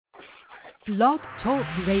Blog Talk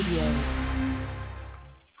Radio.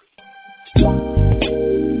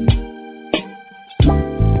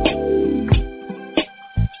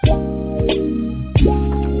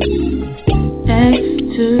 That's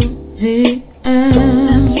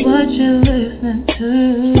what you're listening to.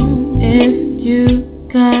 If you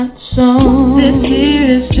got soul, this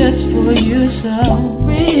here is just for you. So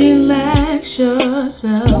relax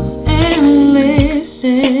yourself and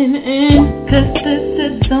listen in, 'cause this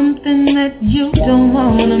is something that you don't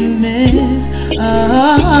wanna miss.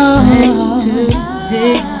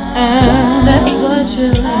 That's what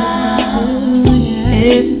you're listening to. Yeah.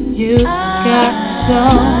 If you got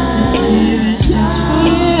soul, this here is just for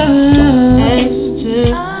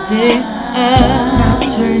you. Now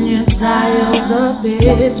turn your dials up,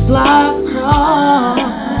 it's Block Talk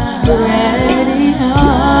Radio.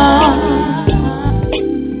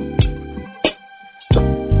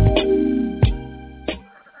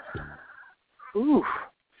 Ooh,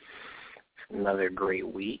 another great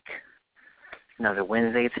week. Another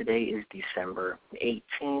Wednesday. Today is December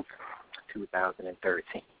 18th,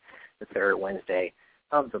 2013. The third Wednesday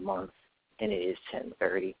of the month, and it is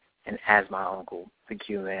 10:30. And as my uncle, the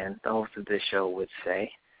Q-Man, the host of this show, would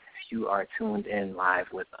say, if you are tuned in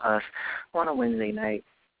live with us on a Wednesday night,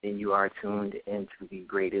 then you are tuned into the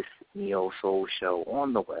greatest neo-soul show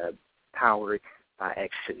on the web, powered by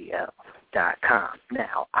xtotl.com.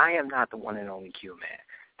 Now, I am not the one and only Q-Man.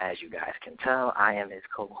 As you guys can tell, I am his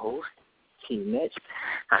co-host, T. Mitch.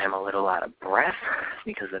 I am a little out of breath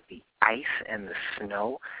because of the ice and the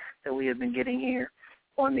snow that we have been getting here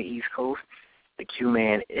on the East Coast. The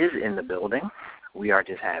Q-Man is in the building. We are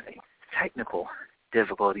just having technical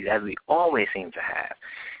difficulties, as we always seem to have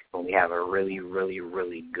when we have a really, really,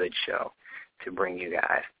 really good show to bring you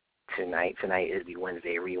guys tonight. Tonight is the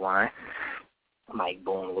Wednesday Rewind. Mike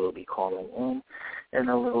Boone will be calling in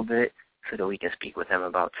a little bit so that we can speak with him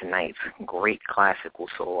about tonight's great classical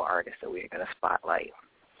soul artist that we are going to spotlight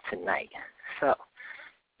tonight. So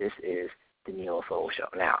this is the Neo Soul Show.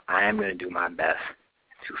 Now, I am going to do my best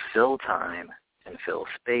to fill time and fill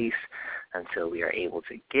space until we are able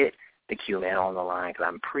to get the Q-Man on the line, because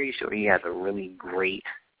I'm pretty sure he has a really great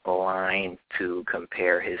line to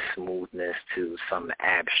compare his smoothness to some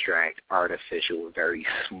abstract, artificial, very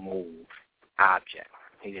smooth object.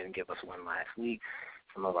 He didn't give us one last week.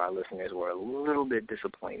 Some of our listeners were a little bit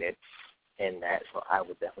disappointed in that, so I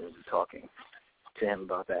will definitely be talking to him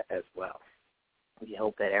about that as well. We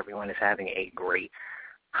hope that everyone is having a great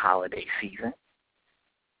holiday season.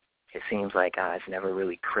 It seems like it's never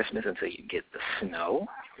really Christmas until you get the snow,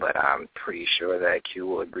 but I'm pretty sure that Q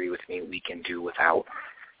will agree with me. We can do without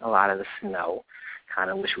a lot of the snow. Kind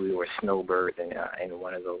of wish we were snowbirds in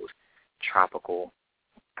one of those tropical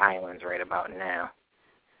islands right about now,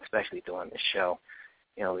 especially during the show.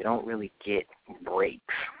 You know, we don't really get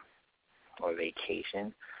breaks or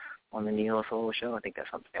vacation on the Neo Soul Show. I think that's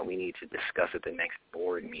something that we need to discuss at the next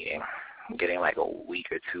board meeting, getting like a week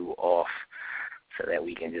or two off, so that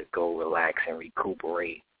we can just go relax and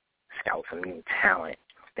recuperate, scout some new talent,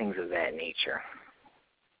 things of that nature.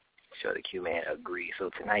 So the Q-Man agrees. So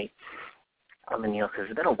tonight, on the Neil, because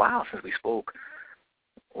it's been a while since we spoke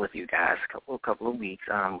with you guys, a couple of weeks.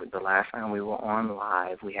 The last time we were on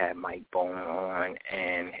live, we had Mike Boone on,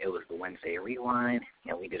 and it was the Wednesday Rewind,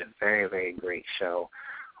 and we did a very, very great show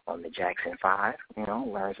on the Jackson 5. You know,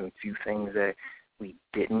 learned some few things that we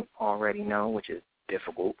didn't already know, which is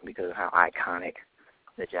difficult because of how iconic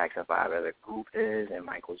the Jackson 5 as a group is, and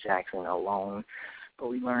Michael Jackson alone. But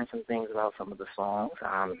we learned some things about some of the songs.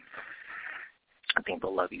 I think The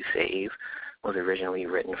Love You Save was originally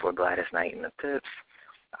written for Gladys Knight and the Pips.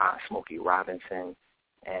 Smokey Robinson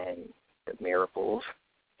and the Miracles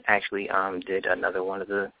actually did another one of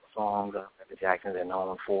the songs that the Jacksons are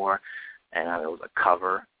known for, and it was a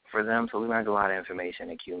cover for them. So we learned a lot of information,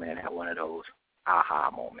 and Q-Man had one of those aha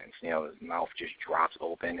moments. You know, his mouth just drops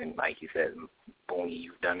open, and like he said, Boone,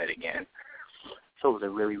 you've done it again. So it was a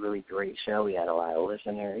really, really great show. We had a lot of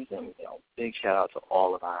listeners, and, you know, big shout-out to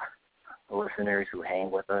all of our listeners who hang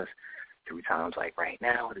with us through times like right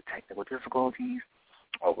now with the technical difficulties,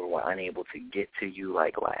 or we were unable to get to you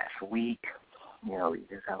like last week. You know, we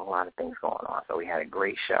just have a lot of things going on. So we had a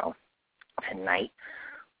great show tonight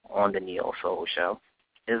on the Neo Soul Show.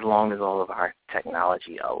 As long as all of our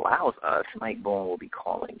technology allows us, Mike Boone will be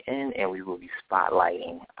calling in, and we will be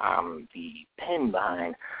spotlighting the pen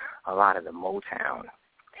behind a lot of the Motown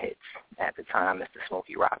hits at the time, Mr.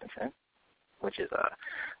 Smokey Robinson, which is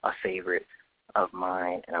a favorite of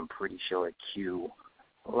mine, and I'm pretty sure Q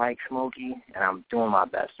likes Smokey, and I'm doing my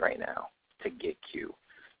best right now to get Q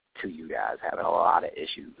to you guys, having a lot of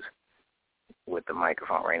issues with the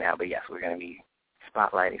microphone right now. But, yes, we're going to be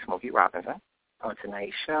spotlighting Smokey Robinson on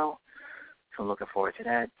tonight's show. So I'm looking forward to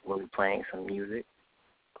that. We'll be playing some music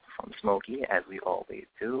from Smokey, as we always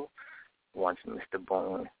do, once Mr.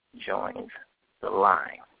 Boone joins the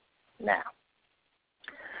line. Now,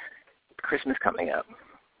 Christmas coming up.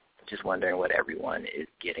 Just wondering what everyone is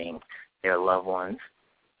getting their loved ones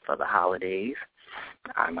for the holidays.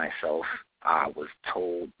 I myself was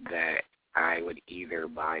told that I would either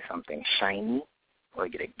buy something shiny or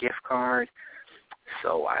get a gift card.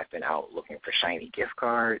 So I've been out looking for shiny gift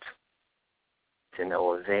cards to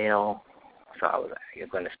no avail. So I was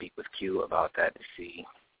going to speak with Q about that to see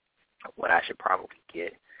what I should probably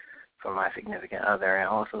get for my significant other, and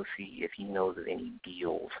also see if he knows of any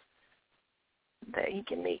deals that he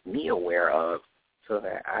can make me aware of so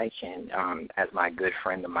that I can, as my good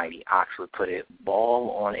friend the Mighty Ox would put it, ball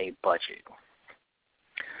on a budget.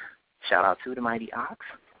 Shout out to the Mighty Ox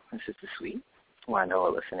and Sister Sweet, who I know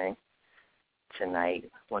are listening tonight.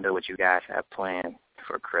 Wonder what you guys have planned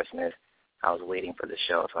for Christmas. I was waiting for the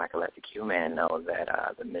show so I could let the Q-Man know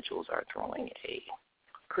that the Mitchells are throwing a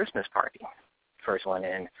Christmas party. First one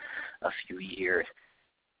in a few years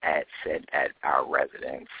at our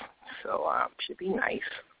residence. So should be nice.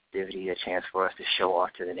 Give you a chance for us to show off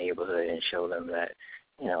to the neighborhood and show them that,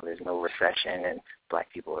 there's no recession and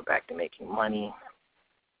black people are back to making money.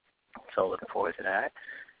 So looking forward to that.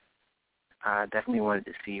 I definitely wanted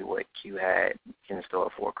to see what Q had in store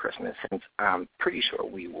for Christmas, since I'm pretty sure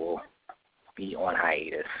we will be on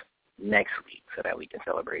hiatus next week so that we can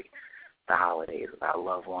celebrate the holidays with our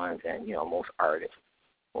loved ones. And, most artists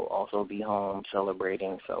will also be home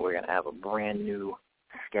celebrating. So we're going to have a brand new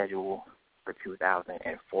schedule for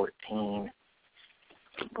 2014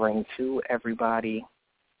 to bring to everybody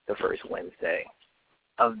the first Wednesday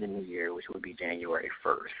of the new year, which will be January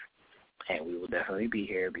 1st. And we will definitely be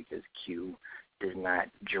here because Q does not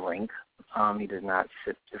drink. He does not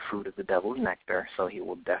sip the fruit of the devil's nectar, so he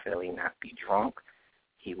will definitely not be drunk.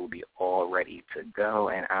 He will be all ready to go,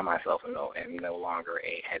 and I myself am no longer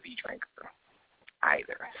a heavy drinker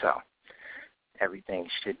either. So everything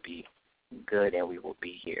should be good, and we will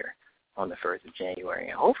be here on the 1st of January.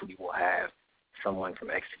 And hopefully we'll have someone from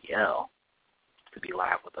XTL to be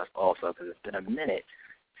live with us also, because it's been a minute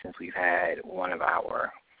since we've had one of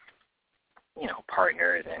our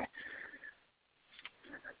partners and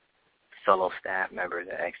fellow staff members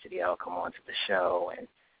at XTL come onto the show and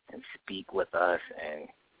speak with us and,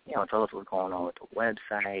 tell us what's going on with the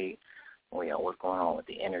website, what's going on with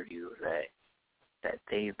the interviews that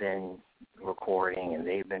they've been recording and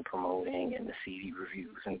they've been promoting, and the CD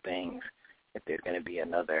reviews and things, if there's going to be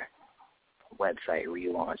another website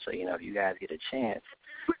relaunch. So, if you guys get a chance,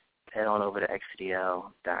 head on over to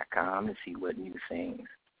xtl.com and see what new things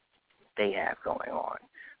they have going on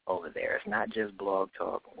over there. It's not just Blog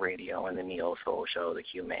Talk Radio and the Neo Soul Show, the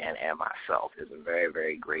Q-Man, and myself. It's a very,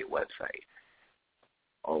 very great website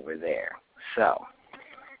over there. So,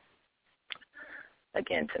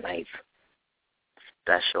 again, tonight's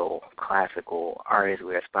special classical artist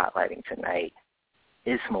we're spotlighting tonight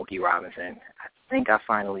is Smokey Robinson. I think I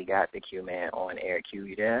finally got the Q-Man on air. Q,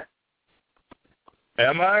 you there?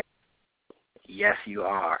 Am I? Yes, you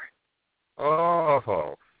are.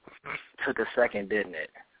 Oh. Took a second, didn't it?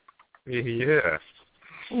 Yeah.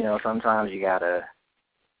 Sometimes you gotta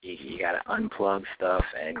unplug stuff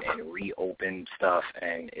and reopen stuff,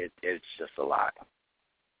 and it's just a lot.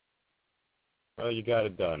 Well, you got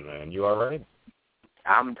it done, man. You all right?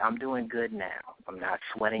 I'm doing good now. I'm not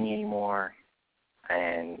sweating anymore,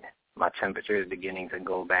 and my temperature is beginning to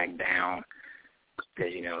go back down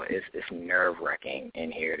because it's nerve-wracking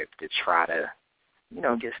in here to try to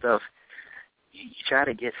get stuff. You try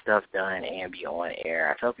to get stuff done and be on air.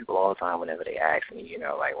 I tell people all the time whenever they ask me,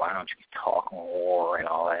 why don't you talk more and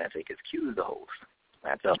all that? I say, because Q's the host.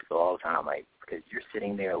 And I tell people all the time, because you're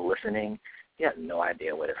sitting there listening, you have no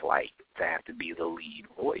idea what it's like to have to be the lead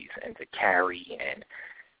voice and to carry, and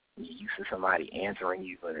you're used to somebody answering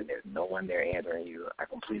you, and there's no one there answering you. I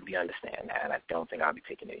completely understand that, and I don't think I'll be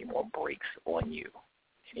taking any more breaks on you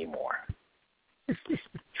anymore.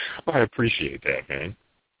 I appreciate that, man.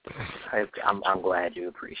 I'm glad you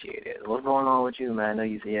appreciate it. What's going on with you, man? I know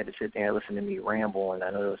you said you had to sit there and listen to me ramble, and I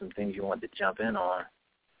know there were some things you wanted to jump in on.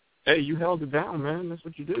 Hey, you held it down, man. That's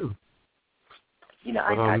what you do.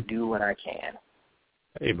 I do what I can.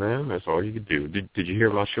 Hey, man, that's all you can do. Did you hear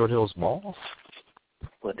about Short Hills Mall?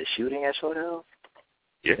 What, the shooting at Short Hills?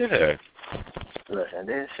 Yeah. Listen,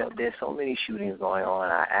 there's so many shootings going on.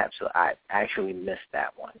 I actually missed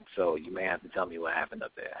that one. So you may have to tell me what happened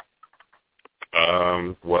up there.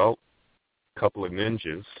 Well, a couple of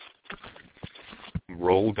ninjas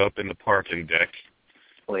rolled up in the parking deck.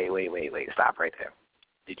 Wait. Stop right there.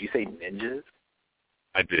 Did you say ninjas?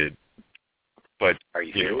 I did. But, are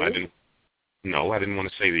you serious? I didn't want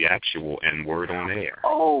to say the actual N-word on air.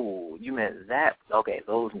 Oh, you meant that. Okay,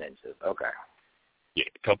 those ninjas. Okay. Yeah,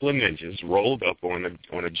 a couple of ninjas rolled up on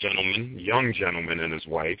a gentleman, young gentleman and his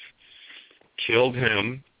wife, killed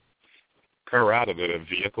her out of the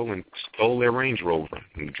vehicle, and stole their Range Rover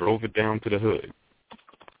and drove it down to the hood.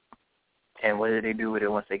 And what did they do with it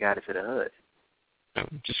once they got it to the hood?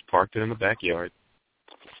 Just parked it in the backyard.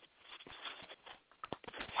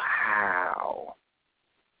 Wow.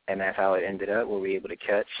 And that's how it ended up? Were we able to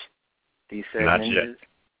catch these said Not ninjas?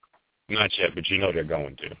 yet. Not yet, but you know they're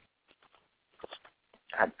going to.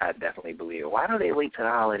 I definitely believe it. Why don't they wait till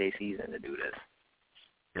the holiday season to do this?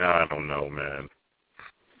 I don't know, man.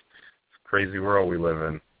 It's a crazy world we live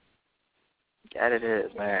in. That it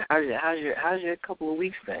is, man. How's your couple of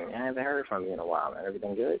weeks been? I haven't heard from you in a while, man.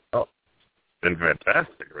 Everything good? Oh, been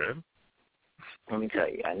fantastic, man. Let me tell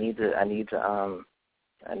you, I need to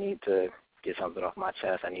get something off my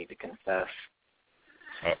chest. I need to confess.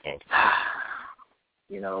 Uh-oh.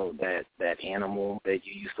 You know, that animal that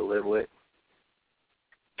you used to live with?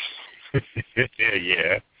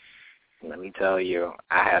 Yeah. Let me tell you,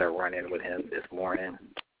 I had a run-in with him this morning,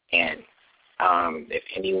 and if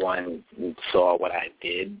anyone saw what I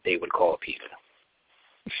did, they would call Peter.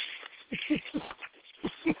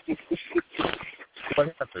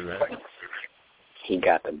 What happened, man? He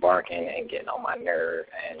got to barking and getting on my nerve,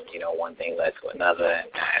 and, one thing led to another,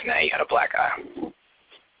 and now he got a black eye.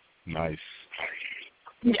 Nice.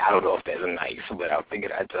 Yeah, I don't know if that's nice, but I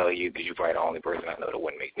figured I'd tell you because you're probably the only person I know that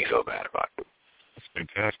wouldn't make me feel bad about it. That's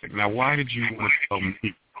fantastic. Now, why did you want to tell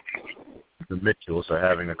me the Mitchells are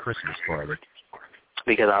having a Christmas party?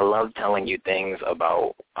 Because I love telling you things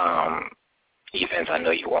about events I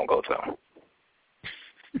know you won't go to.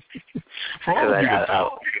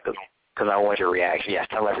 Because I want your reaction. Yeah,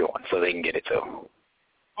 tell everyone so they can get it too.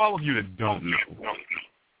 All of you that don't know,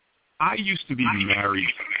 I used to be married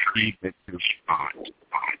to Steve Aunt,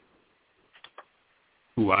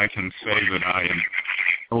 who I can say that I am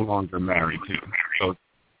no longer married to. So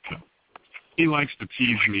he likes to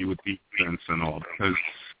tease me with these events and all because,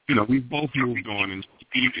 we've both moved on, and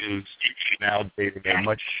Steve is now dating a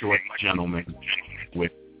much short gentleman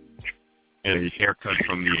with a haircut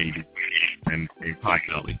from the 80s and a pot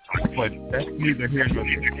belly. But that's neither here nor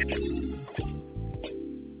there.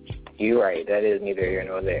 You're right. That is neither here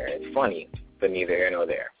nor there. It's funny, but neither here nor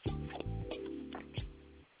there.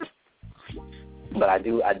 But I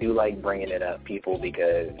do like bringing it up, people,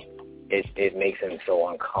 because it makes him so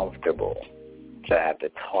uncomfortable to have to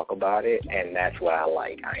talk about it, and that's what I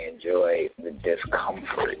like. I enjoy the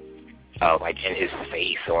discomfort of, like, in his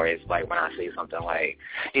face, or it's like when I say something like,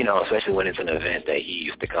 especially when it's an event that he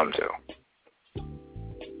used to come to.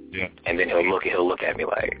 Yeah. And then he'll look at me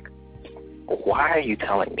like, why are you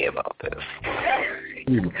telling me about this?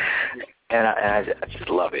 And I just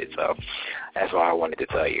love it. So that's why I wanted to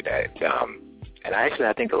tell you that. And I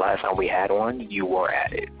think the last time we had one, you were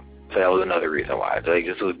at it. So that was another reason why. Like,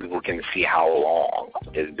 just so people can see how long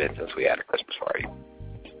it's been since we had a Christmas party.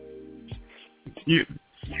 You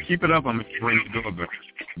keep it up. I'm going to do a bit.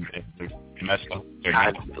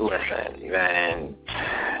 Listen, man,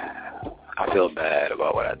 I feel bad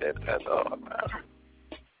about what I did to that dog, man.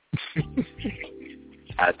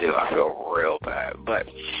 I do. I feel real bad. But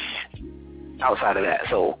outside of that,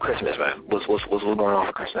 so Christmas, man, what's going on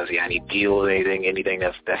for Christmas? You got any deals, anything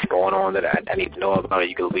that's going on that I need to know about?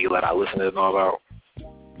 You could let our listeners know about.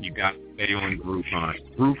 You got to stay on Groupon.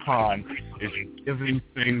 Groupon is giving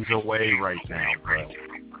things away right now, bro.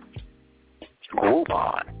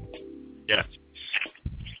 Groupon? Yes.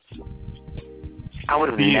 I would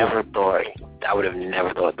have never thought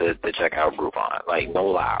to check out Groupon. Like, no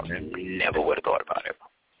lie, never would have thought about it.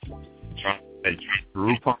 Hey,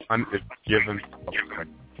 Groupon is giving.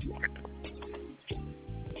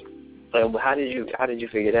 Like, how did you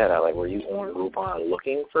figure that out? Like, were you on Groupon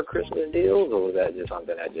looking for Christmas deals, or was that just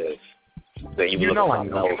something that you know and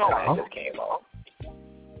just came off?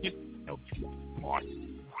 Come on.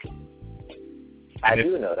 I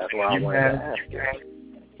do know. That's why I wanted to ask you.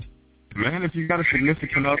 Man, if you got a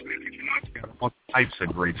significant other, you got all types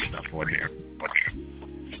of great stuff on there.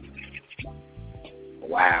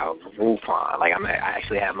 Wow, Groupon. Like, I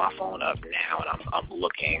actually have my phone up now, and I'm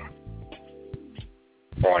looking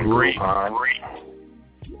on Groupon.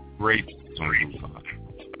 Great on Groupon.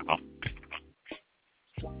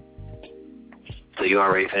 So you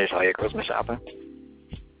already finished all your Christmas shopping?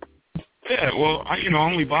 Yeah, well, I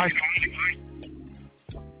only buy.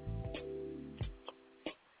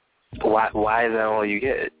 Why is that all you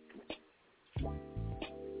get?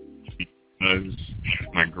 Because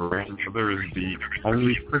my grandmother is the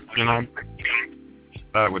only Christian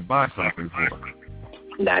I would buy something for.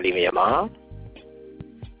 Not even your mom?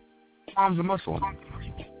 Mom's a Muslim.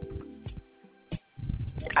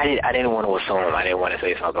 I didn't want to assume. I didn't want to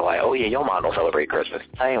say something like, oh, yeah, your mom don't celebrate Christmas.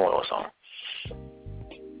 I didn't want to assume.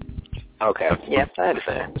 Okay. Yeah, I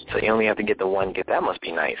understand. So you only have to get the one gift. That must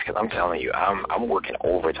be nice, because I'm telling you, I'm working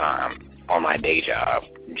overtime on my day job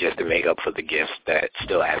just to make up for the gifts that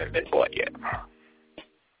still haven't been bought yet.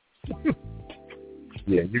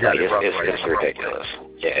 Yeah, you got it's ridiculous.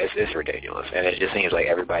 Yeah, it's ridiculous. And it just seems like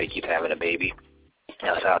everybody keeps having a baby.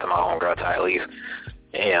 Shout out to my homegirl, Tyleese.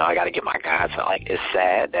 You know, I got to get my godson. Like, it's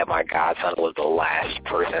sad that my godson was the last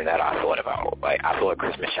person that I thought about. Like, I thought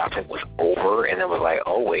Christmas shopping was over, and then was like,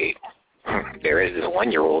 oh, wait, there is this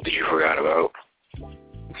 1-year-old that you forgot about.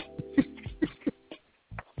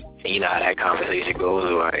 You know how that conversation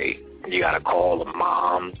goes, like, you got to call the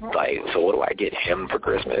mom, like, so what do I get him for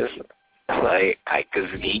Christmas? Like, because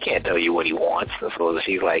he can't tell you what he wants. So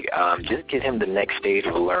she's like, just get him the next stage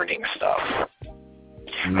of learning stuff.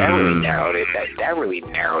 That really narrowed it. That really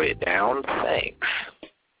narrowed it down. Thanks.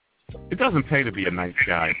 It doesn't pay to be a nice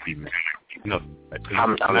guy, female. No,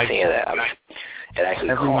 I'm saying that. It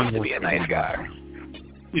actually costs to be a nice guy.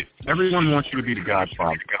 Yeah, everyone wants you to be the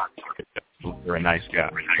godfather. You're a nice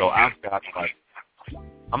guy. So I've got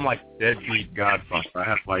I'm like deadbeat godfather. I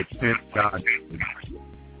have like 10 gods.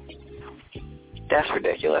 That's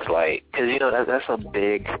ridiculous. Like, because you know that's a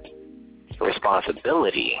big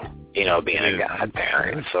responsibility. You know, being a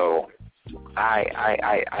godparent. So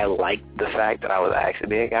I like the fact that I was asked to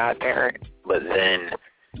be a godparent, but then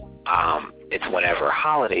it's whenever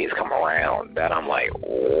holidays come around that I'm like,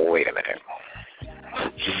 wait a minute.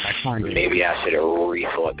 Maybe I should have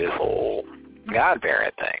rethought this whole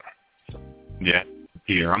godparent thing. Yeah.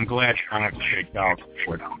 Here, I'm glad you don't have to take out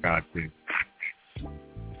for God too.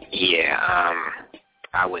 Yeah,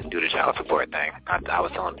 I wouldn't do the child support thing. I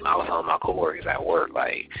was telling my coworkers at work,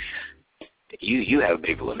 like, you have a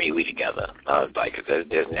baby with me, we together. Like,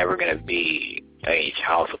 there's never going to be a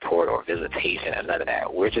child support or visitation and none of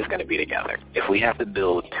that. We're just going to be together. If we have to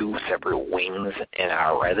build 2 separate wings in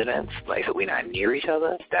our residence, like, so we're not near each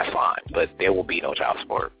other, that's fine. But there will be no child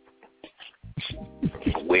support.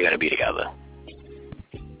 We're going to be together.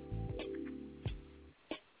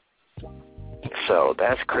 So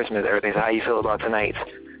that's Christmas, everything. So how you feel about tonight's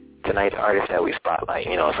artist that we spotlight?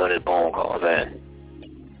 You know, so this Boone calls in.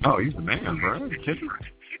 Oh, he's the man, bro. Are you kidding?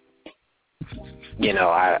 You know,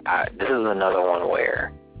 I this is another one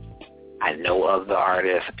where I know of the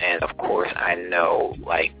artist, and of course I know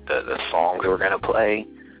like the songs we're gonna play.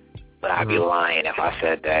 But I'd be lying if I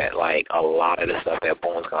said that like a lot of the stuff that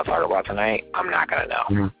Boone's gonna talk about tonight, I'm not gonna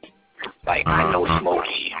know. Like I know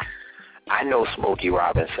Smokey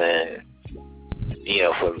Robinson. You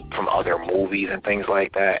know, from other movies and things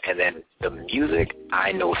like that. And then the music,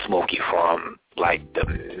 I know Smokey from, like, the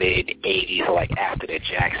mid-'80s, like, after the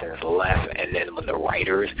Jacksons left, and then when the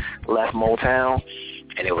writers left Motown,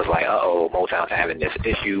 and it was like, uh-oh, Motown's having this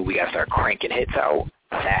issue, we got to start cranking hits out.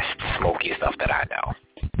 That's Smokey stuff that I know.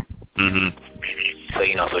 So,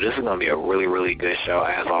 you know, so this is going to be a really, really good show,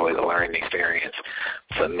 as always, a learning experience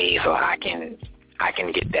for me, so I can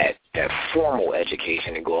get that formal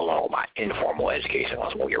education and go along with my informal education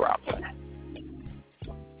on Smokey Robinson.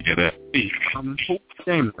 Yeah, that. Who's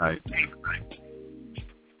playing tonight?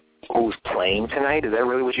 Who's playing tonight? Is that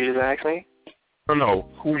really what you just asked me? No.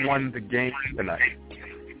 Who won the game tonight?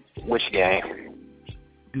 Which game?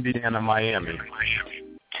 Indiana, Miami.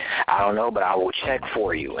 I don't know, but I will check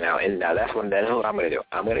for you. Now that's what I'm going to do.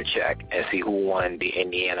 I'm going to check and see who won the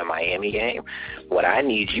Indiana-Miami game. What I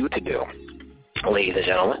need you to do, ladies and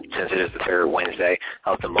gentlemen, since it is the 3rd Wednesday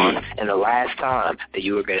of the month, and the last time that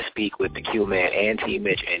you were going to speak with the Q-Man and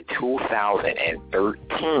T-Mitch in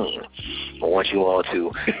 2013, I want you all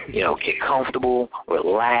to, you know, get comfortable,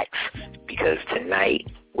 relax, because tonight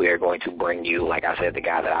we are going to bring you, like I said, the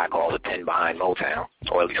guy that I call the 10 behind Motown,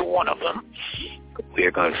 or at least one of them. We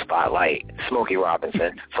are going to spotlight Smokey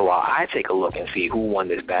Robinson. So while I take a look and see who won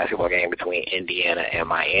this basketball game between Indiana and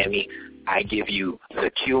Miami, I give you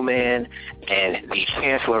the Q-Man and the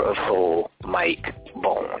Chancellor of Soul, Mike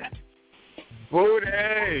Boone. Boone,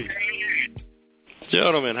 hey!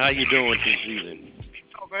 Gentlemen, how you doing this evening?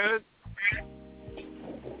 Oh, man.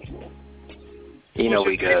 You know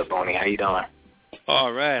we good, Boney. How you doing?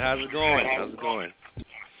 All right. How's it going?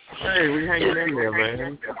 Hey, we hanging in there,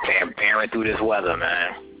 man. Bearing through this weather,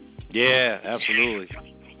 man. Yeah, absolutely.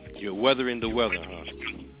 You're weathering the weather, huh?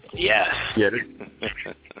 Yes. Yeah, this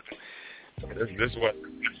weather.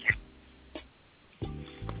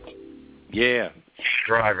 Yeah.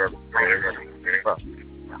 Driver.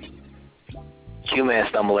 Q-Man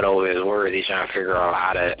stumbling over his words. He's trying to figure out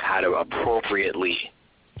how to appropriately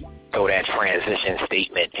throw that transition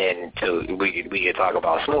statement into. We could talk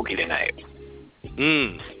about Smokey tonight.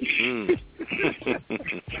 Because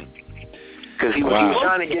he was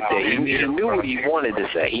trying to get there. He knew what he wanted to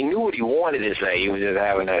say. He was just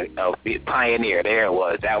having a pioneer. There it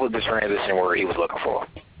was. That was the transition word he was looking for.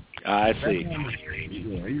 I see.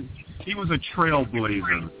 Yeah, he was a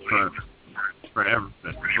trailblazer for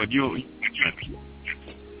everything. But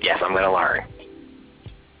yes, I'm going to learn.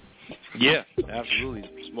 Yeah, absolutely.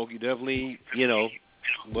 Smokey definitely,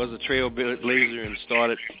 was a trailblazer and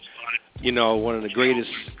started, one of the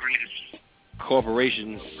greatest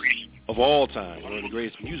corporations of all time, one of the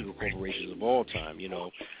greatest musical corporations of all time,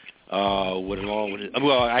 along with it.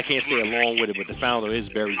 Well, I can't say along with it, but the founder is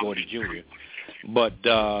Berry Gordy Jr. But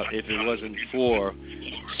if it wasn't for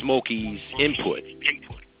Smokey's input,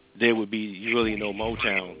 there would be really no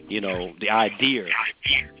Motown, the idea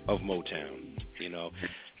of Motown,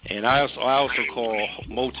 And I also call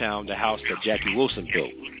Motown the house that Jackie Wilson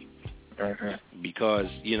built. Because,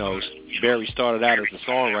 Berry started out as a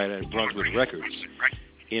songwriter at Brunswick Records,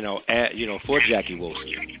 for Jackie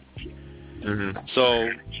Wilson. So,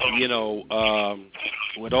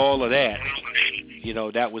 with all of that,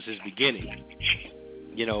 that was his beginning.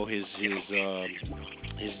 His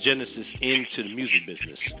genesis into the music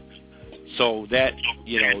business. So that,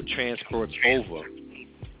 transports over,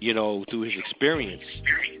 through his experience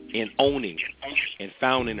in owning and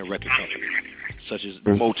founding a record company, such as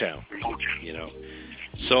Motown,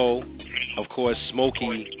 So, of course,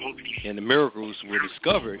 Smokey and the Miracles were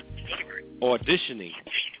discovered auditioning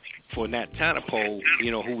for Nat Tanapole,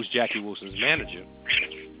 who was Jackie Wilson's manager.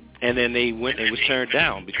 And then they went and was turned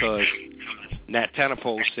down because Nat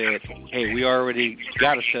Tanapole said, hey, we already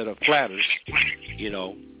got a set of Platters,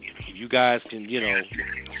 if you guys can,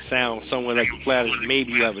 sound somewhere like the Platters,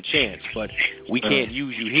 maybe you have a chance, but we can't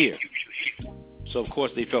use you here. So, of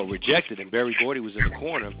course, they felt rejected, and Berry Gordy was in the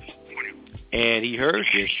corner, and he heard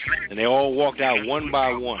this, and they all walked out one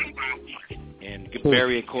by one, and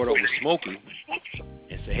Berry had caught up with Smokey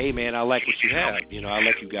and said, hey, man, I like what you have, I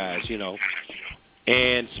like you guys,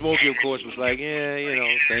 And Smokey, of course, was like, yeah,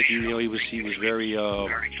 thank you. He was very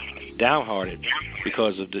downhearted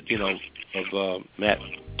because of the, of Matt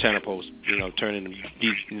Tanapole's, turning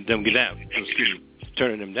them down.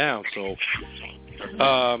 Turning them down. So,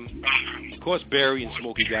 of course, Berry and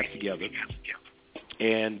Smokey got together,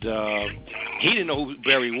 and he didn't know who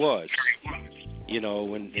Berry was.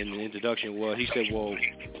 When in the introduction, he said, well,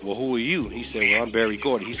 who are you? He said, well, I'm Berry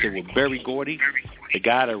Gordy. He said, well, Berry Gordy, the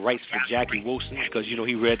guy that writes for Jackie Wilson, because,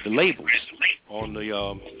 he read the labels on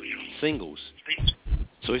the singles.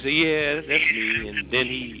 So he said, yeah, that's me. And then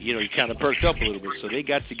he kind of perked up a little bit. So they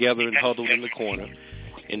got together and huddled in the corner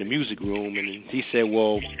in the music room. And he said,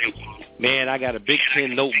 well, man, I got a Big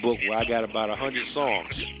Ten notebook where I got about 100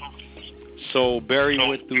 songs. So Berry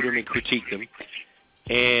went through them and critiqued them.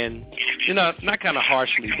 And, not kind of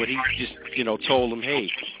harshly, but he just, told them, hey,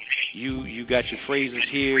 you got your phrases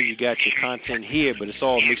here, you got your content here, but it's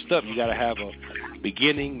all mixed up. You got to have a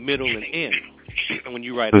beginning, middle, and end when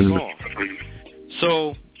you write a song.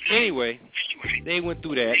 So, anyway, they went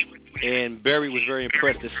through that, and Berry was very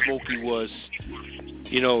impressed that Smokey was,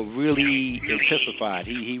 really intensified.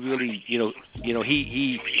 He really, he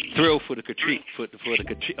thrilled for the critique,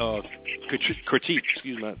 critique.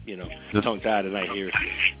 Excuse me, tongue tied tonight here.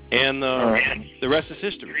 And the rest is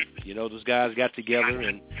history. Those guys got together,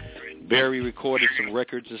 and Berry recorded some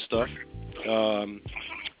records and stuff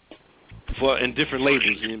in different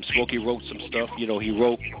labels. And Smokey wrote some stuff. He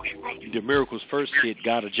wrote the Miracles' first hit,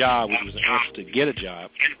 "Got a Job," which was an answer to "Get a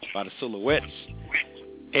Job" by the Silhouettes.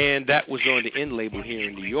 And that was on the N label here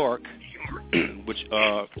in New York, which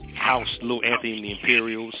housed Lil Anthony and the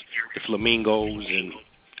Imperials, the Flamingos, and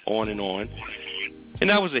on and on. And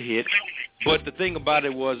that was a hit. But the thing about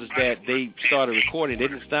it was that they started recording. They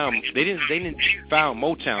didn't found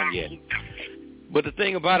Motown yet. But the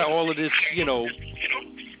thing about it, all of this,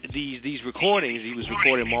 these recordings, he was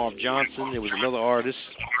recording Marv Johnson. There was another artist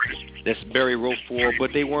that Berry wrote for,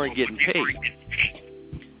 but they weren't getting paid.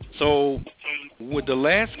 So with the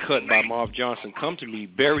last cut by Marv Johnson come to me,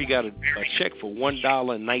 Berry got a check for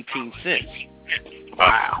 $1.19.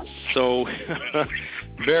 Wow. So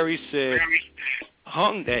Berry said,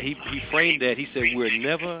 hung that, he framed that, he said, we're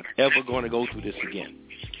never, ever going to go through this again.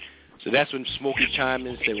 So that's when Smokey chimed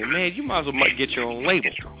in and said, well, man, you might as well get your own label,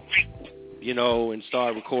 and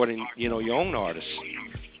start recording, your own artists.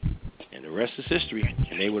 And the the rest is history.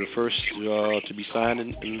 And they were the first to be signed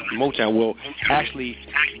in Motown. Well, actually,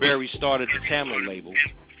 Berry started the Tamla label,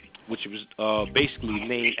 which was basically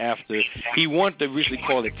named after, he wanted to originally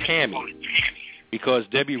call it Tammy, because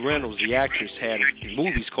Debbie Reynolds, the actress, had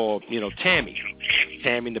movies called, Tammy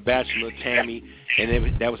and the Bachelor, Tammy,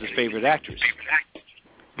 and that was his favorite actress.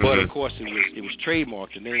 But of course, it was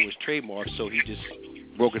trademarked. The name was trademarked, so he just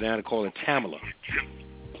broke it down and called it Tamala.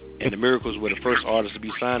 And the Miracles were the first artists to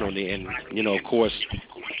be signed on there. And of course,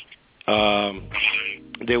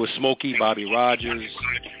 there was Smokey, Bobby Rogers,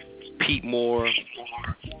 Pete Moore,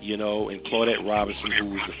 and Claudette Robinson, who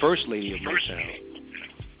was the first lady of Motown,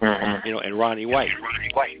 and Ronnie White.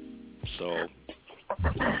 So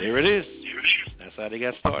there it is. That's how they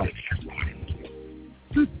got started.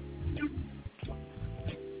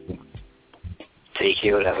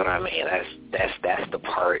 TQ, that's what I mean. That's the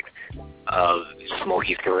part of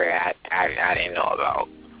Smokey's career I didn't know about.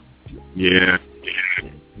 Yeah.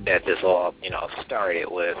 That this all, started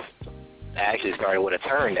with. Actually started with a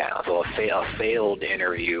turn down. So a failed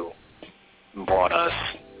interview brought us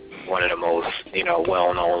one of the most,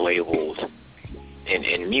 well-known labels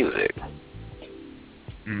in music.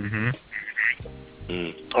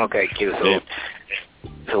 Okay, Q.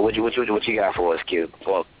 So what you got for us, Q?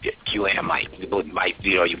 Well, Q and Mike, you both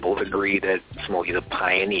agree that Smokey's a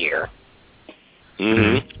pioneer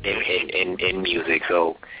in music.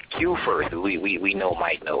 So Q first. We know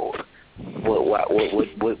Mike knows. What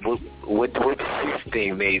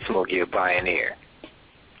thing made Smokey a pioneer?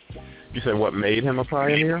 You said what made him a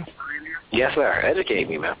pioneer? Yes, sir. Educate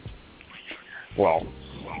me, man. Well,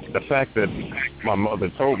 the fact that my mother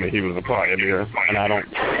told me he was a pioneer, and I don't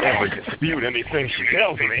ever dispute anything she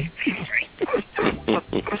tells me.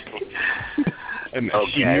 And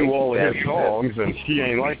she knew all of his songs, and she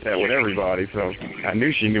ain't like that with everybody, so I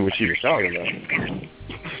knew she knew what she was talking about.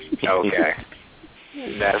 Okay.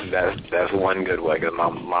 That's one good way, because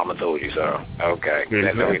mama told you so. Okay.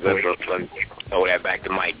 Exactly. Let's throw that back to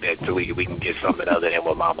Mike so we can get something other than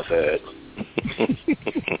what mama said.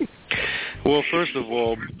 Well, first of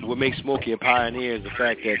all, what makes Smokey a pioneer is the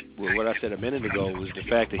fact that, what I said a minute ago, was the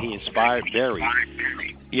fact that he inspired Berry,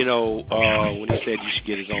 when he said you should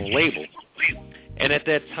get his own label. And at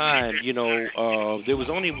that time, there was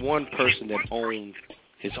only one person that owned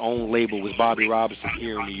his own label, was Bobby Robinson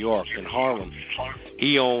here in New York, in Harlem.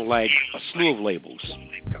 He owned like a slew of labels.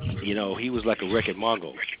 He was like a record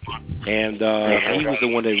mogul. And he was the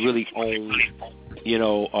one that really owned,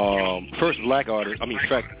 first black man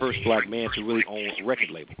to really own a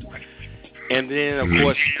record label. And then, of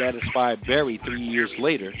course, that inspired Berry 4 years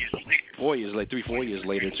later, to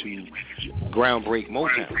groundbreak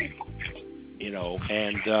Motown.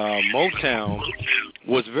 And Motown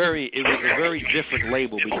was a very different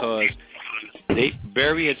label, because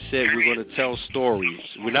Berry had said, we're going to tell stories.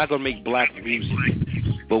 We're not going to make black music,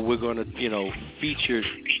 but we're going to,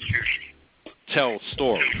 tell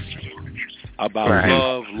stories about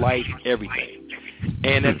love, life, everything.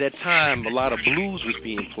 And at that time, a lot of blues was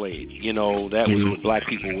being played. That was what black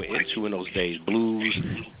people were into in those days, blues,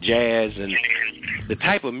 jazz, and the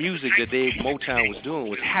type of music that Motown was doing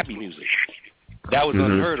was happy music. That was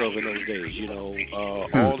unheard of in those days,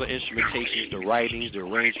 all the instrumentations, the writings, the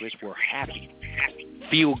arrangements were happy,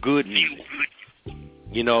 feel-good music.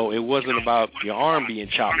 It wasn't about your arm being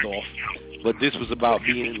chopped off, but this was about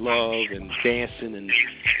being in love and dancing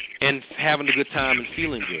and having a good time and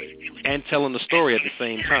feeling good and telling the story at the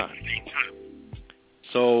same time.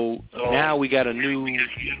 So now we got the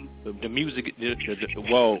music,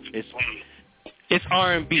 it's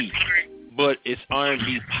R&B, but it's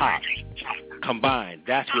R&B pop combined.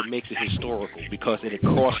 That's what makes it historical, because it had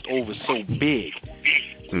crossed over so big.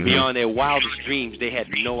 Beyond their wildest dreams, they had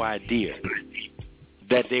no idea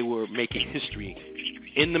that they were making history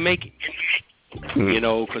in the making.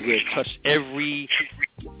 Because it had touched every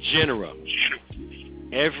genre,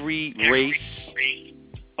 every race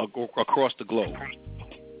across the globe.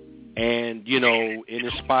 And, it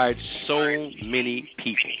inspired so many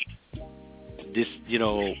people. This,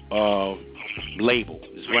 label,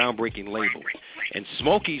 this groundbreaking label. And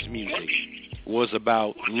Smokey's music was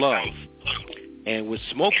about love. And what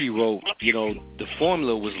Smokey wrote, the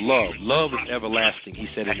formula was love. Love is everlasting, he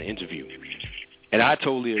said in the interview. And I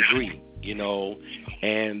totally agree,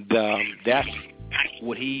 and that's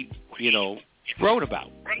what he, wrote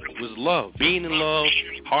about, was love, being in love,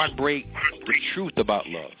 heartbreak, the truth about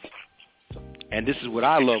love. And this is what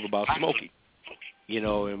I love about Smokey. And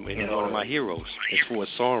one of my heroes as far as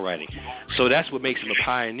songwriting. So that's what makes him a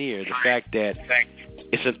pioneer, the fact that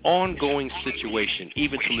it's an ongoing situation,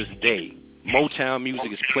 even to this day. Motown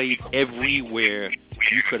music is played everywhere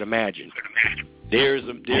you could imagine. There's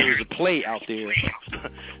a play out there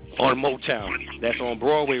on Motown that's on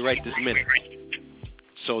Broadway right this minute.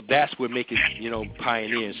 So that's what makes it,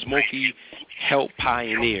 pioneer. Smokey helped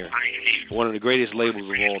pioneer one of the greatest labels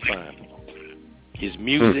of all time. His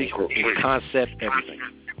music, his concept, everything.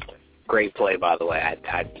 Great play, by the way. I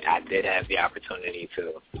did have the opportunity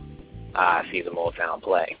to see the Motown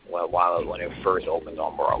play when it first opened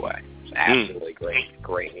on Broadway. It's absolutely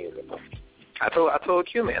great musical. I told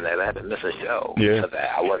Q Man that I had to miss a show for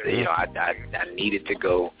that. I wasn't, I needed to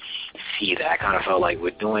go see that. I kind of felt like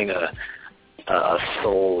we're doing a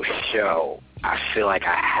soul show. I feel like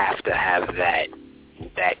I have to have that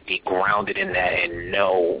be grounded in that and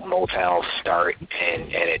know Motown's start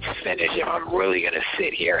and its finish if I'm really gonna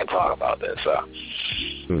sit here and talk about this. So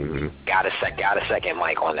got a second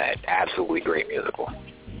mic on that. Absolutely great musical.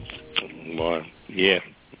 Well, yeah.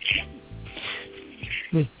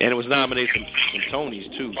 And it was nominated for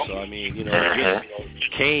Tonys too, so I mean, it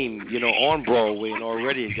just came, on Broadway and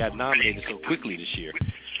already it got nominated so quickly this year.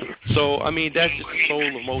 So I mean, that's just the soul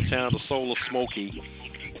of Motown, the soul of Smokey,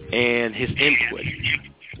 and his input.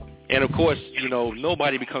 And of course,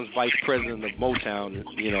 nobody becomes vice president of Motown,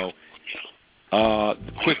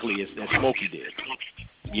 quickly as Smokey did.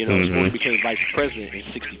 Smokey became vice president in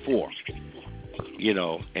 '64.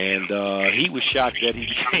 And he was shocked that he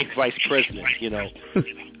became vice president,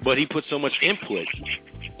 but he put so much input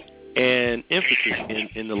and emphasis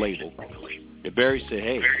in the label. And Barry said,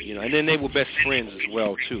 hey, and then they were best friends as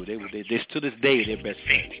well, too. They to this day, they're best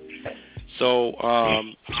friends. So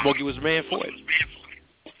Smokey was the man for it.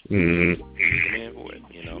 He was the man for it,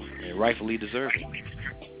 and rightfully deserved it.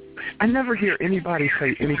 I never hear anybody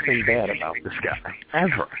say anything bad about this guy,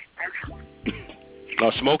 ever.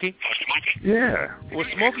 Smokey? Yeah. Well,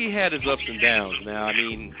 Smokey had his ups and downs. Now, I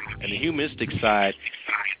mean, on the humanistic side,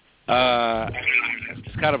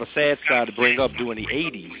 it's kind of a sad side to bring up during the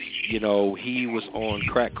 80s. He was on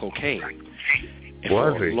crack cocaine. And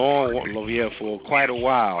was he? For quite a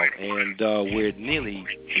while, and where it nearly,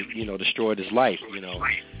 destroyed his life,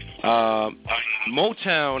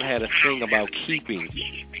 Motown had a thing about keeping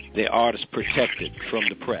the artists protected from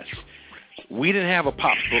the press. We didn't have a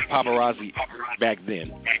paparazzi back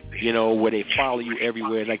then, where they follow you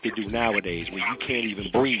everywhere like they do nowadays, where you can't even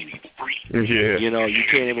breathe. Yeah. You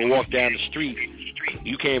can't even walk down the street.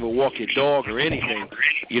 You can't even walk your dog or anything,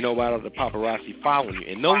 without the paparazzi following you.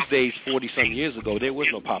 In those days, 40-some years ago, there was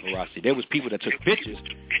no paparazzi. There was people that took pictures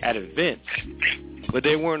at events, but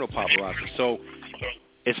there were no paparazzi. So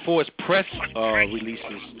as far as press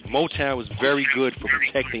releases, Motown was very good for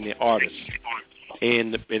protecting the artists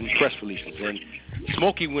in press releases. And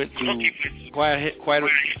Smokey went through quite a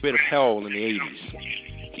bit of hell in the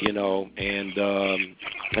 80s,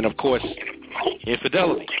 and of course,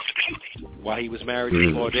 infidelity. While he was married to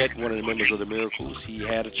Claudette, one of the members of the Miracles, he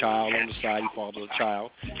had a child on the side. He fathered a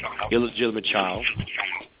child, illegitimate child,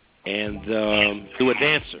 and through a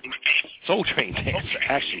dancer, Soul Train dancer,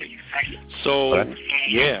 actually. So,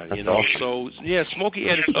 Smokey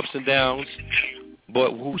had his ups and downs.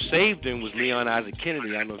 But who saved him was Leon Isaac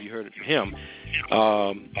Kennedy. I don't know if you heard of him.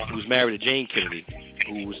 Who was married to Jane Kennedy,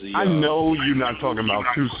 who was the... I know you're not talking about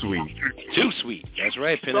Too Sweet. Too Sweet. That's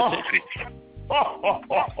right, Penitentiary.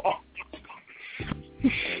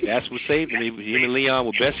 And that's what saved him. Him and Leon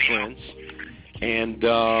were best friends. And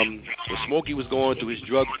when Smokey was going through his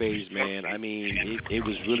drug phase, man, I mean, it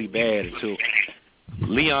was really bad until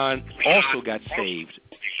Leon also got saved,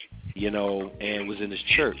 and was in his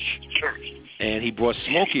church. And he brought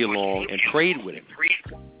Smokey along and prayed with him.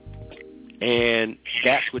 And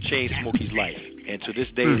that's what changed Smokey's life. And to this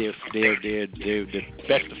day, they're the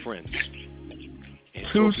best of friends. And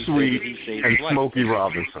Too Sweet and Smokey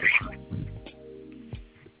Robinson.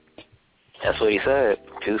 That's what he said.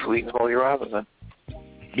 Too Sweet and Smokey Robinson.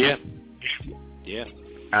 Yeah.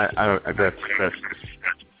 That's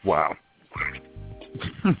wow.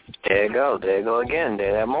 There you go again.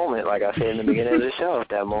 There, that moment, like I said in the beginning of the show,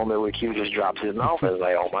 that moment where Q just drops his mouth and is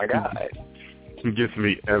like, oh my God. It gets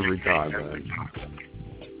me every time, man.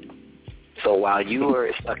 So while you were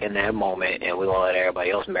stuck in that moment, and we're going to let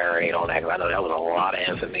everybody else marinate on that, because I know that was a lot of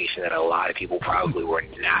information that a lot of people probably were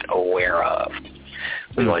not aware of.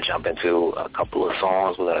 We're going to jump into a couple of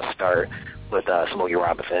songs. We're going to start with Smokey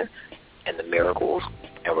Robinson and the Miracles,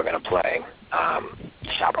 and we're going to play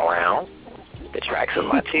Shop Around, the tracks of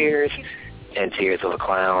My Tears, and Tears of a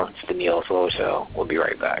Clown. It's the Neo Soul Show. We'll be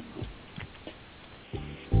right back.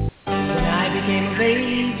 When I became of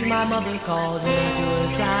age, my mother called me to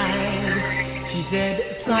her side. She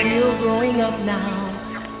said, son, you're growing up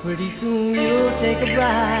now. Pretty soon you'll take a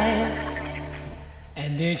bride.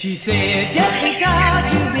 And then she said, just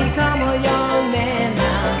because you become a young man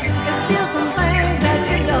now, there's still some things that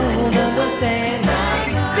you don't understand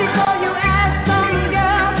now. Before you ask some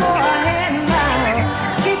girl for a hand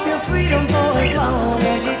now, keep your freedom for as long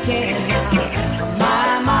as you can now.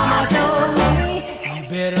 My mama told me, you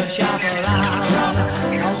better shop around.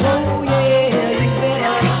 Oh yeah, you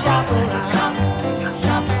better shop around.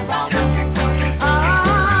 Shop around.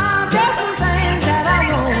 There's some things that I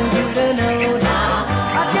want you to know now.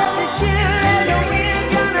 I guess the shit and the wind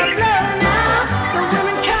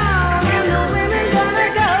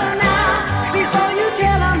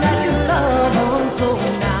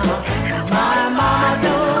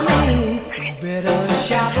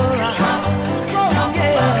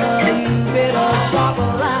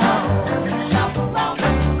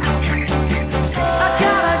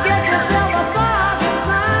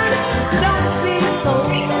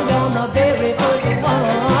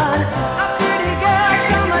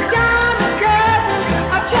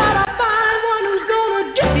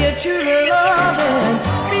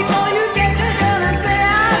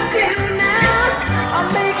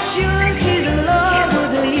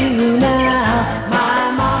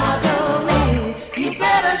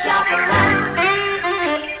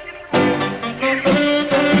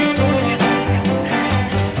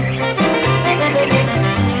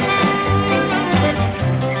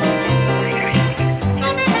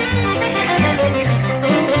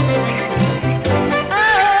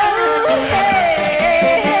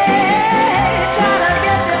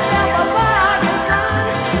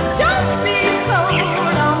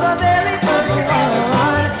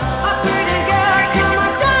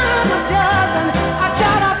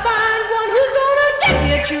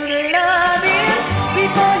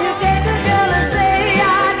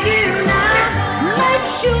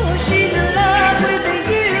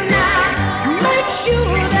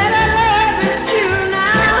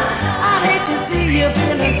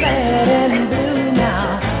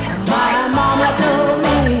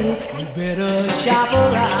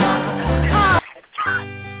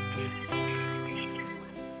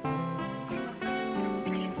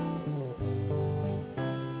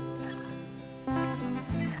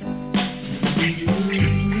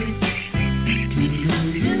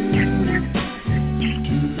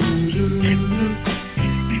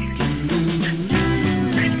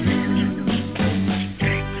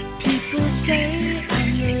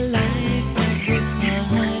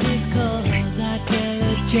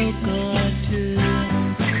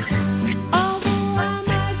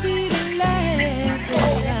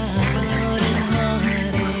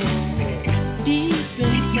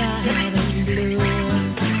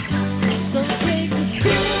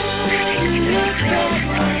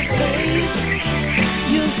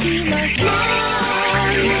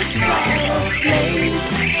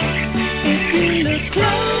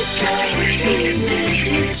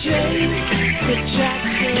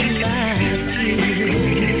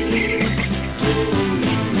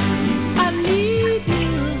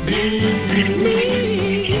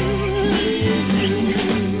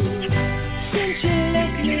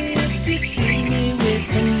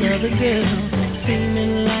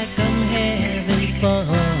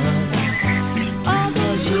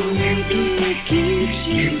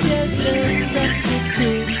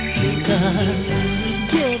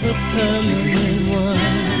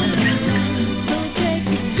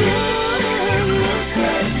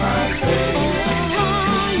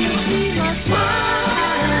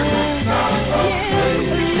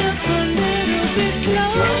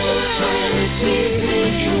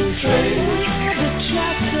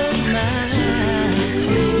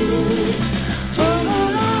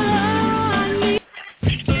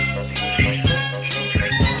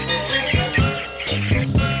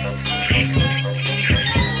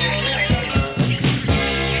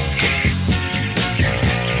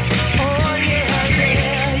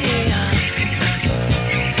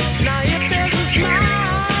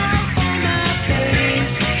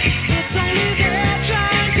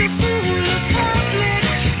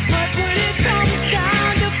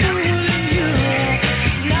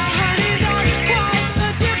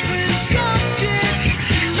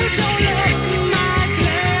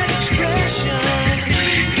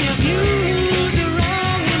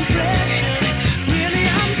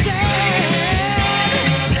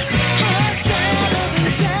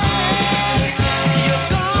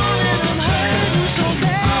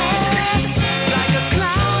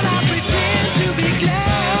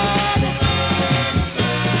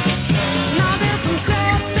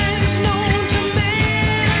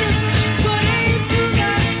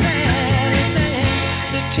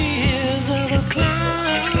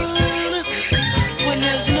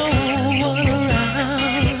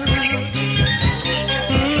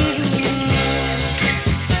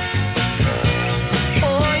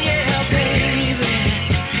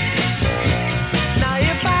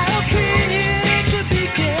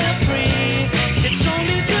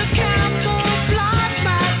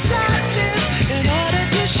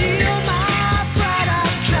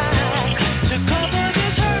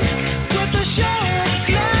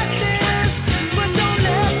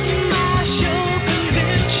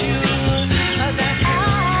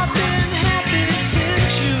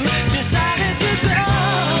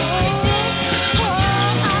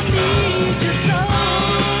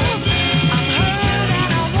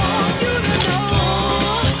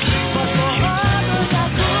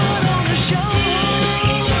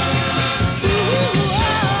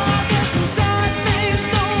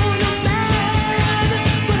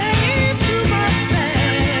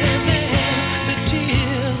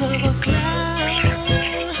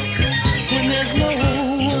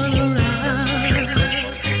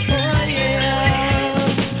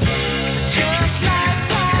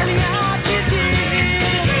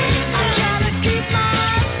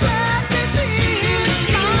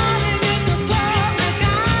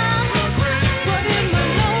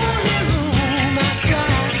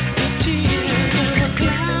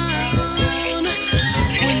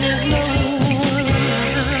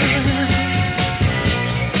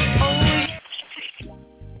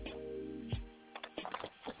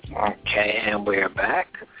we're back.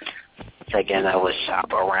 Again, I was Shop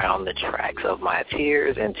Around the Tracks of My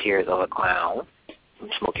Tears and Tears of a Clown,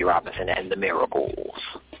 Smokey Robinson and the Miracles.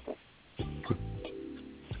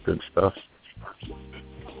 Good stuff.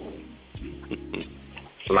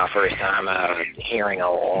 My first time hearing a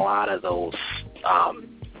lot of those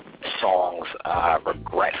songs,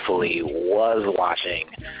 regretfully, was watching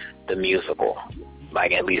the musical.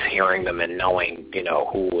 Like, at least hearing them and knowing, you know,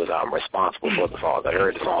 who was responsible for the songs. I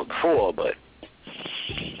heard the songs before, but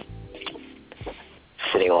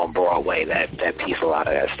sitting on Broadway, that pieced a lot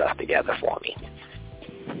of that stuff together for me.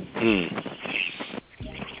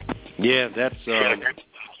 Yeah, that's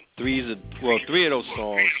three of those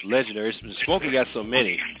songs, legendary. Smokey got so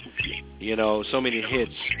many, you know, so many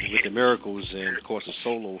hits with the Miracles and, of course, the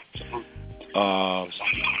solo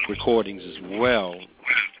recordings as well.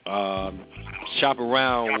 Shop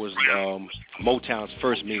Around was Motown's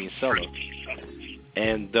first million seller.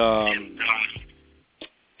 And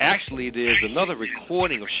actually, there's another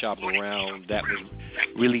recording of Shop Around that was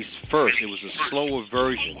released first. It was a slower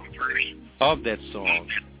version of that song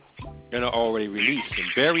than already released. And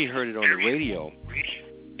Barry heard it on the radio,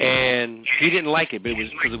 and he didn't like it, but it was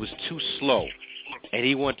because it was too slow, and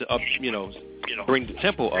he wanted to bring the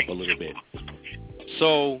tempo up a little bit.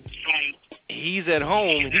 So he's at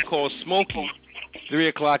home, and he calls Smokey 3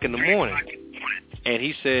 o'clock in the morning, and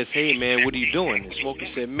he says, "Hey, man, what are you doing?" And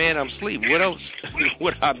Smokey said, "Man, I'm asleep. What else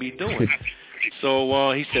would I be doing?"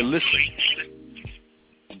 So he said, "Listen,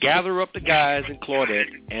 gather up the guys in Claudette,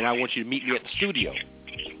 and I want you to meet me at the studio."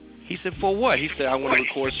 He said, "For what?" He said, "I want to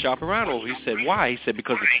record Shop Around over." He said, "Why?" He said,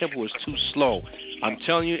 "Because the tempo is too slow. I'm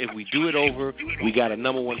telling you, if we do it over, we got a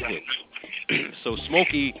 #1 hit." So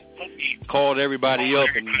Smokey called everybody up,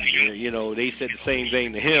 and you know, they said the same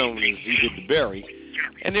thing to him as he did to Barry,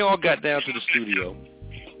 and they all got down to the studio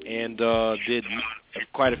and did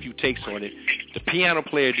quite a few takes on it. The piano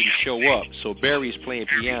player didn't show up, so Barry's playing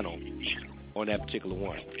piano on that particular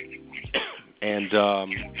one, and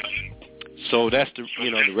so that's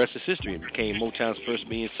the rest is history. It became Motown's first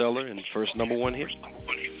million seller and first #1 hit.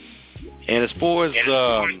 And as far as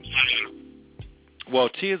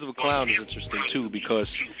Tears of a Clown is interesting too, because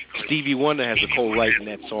Stevie Wonder has a co-write in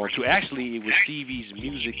that song too. Actually, it was Stevie's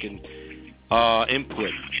music and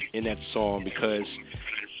input in that song, because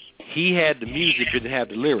he had the music but didn't have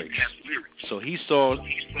the lyrics. So he saw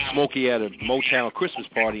Smokey at a Motown Christmas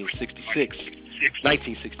party in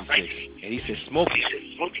 1966, and he said, "Smokey,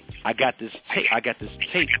 I got this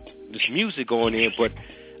tape, this music going in, but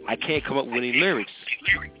I can't come up with any lyrics.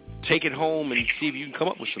 Take it home and see if you can come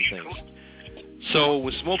up with some things." So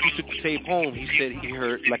when Smokey took the tape home, he said he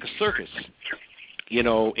heard like a circus,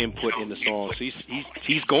 input in the song. So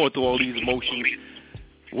he's going through all these emotions.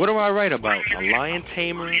 What do I write about? A lion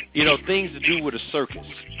tamer? Things to do with a circus.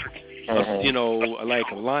 Like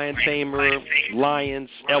a lion tamer, lions,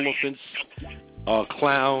 elephants,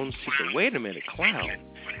 clowns. He said, "Wait a minute, clown."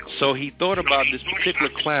 So he thought about this particular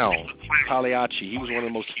clown, Pagliacci. He was one of the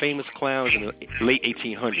most famous clowns in the late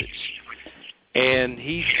 1800s. And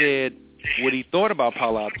he said what he thought about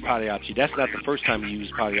Pagliacci, that's not the first time he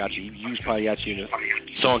used Pagliacci. He used Pagliacci in a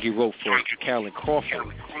song he wrote for Carolyn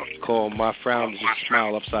Crawford called "My Frown Is Just a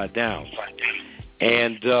Smile Upside Down."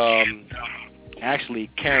 And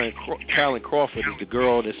actually, Carolyn Crawford is the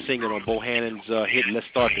girl that's singing on Bohannon's hit "Let's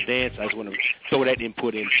Start the Dance." I just want to throw that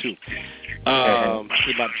input in too.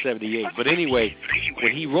 About 78. But anyway,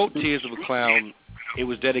 when he wrote Tears of a Clown, it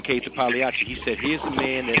was dedicated to Pagliacci. He said, "Here's a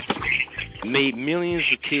man that made millions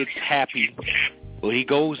of kids happy. Well, he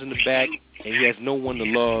goes in the back and he has no one to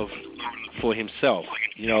love for himself.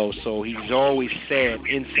 So he's always sad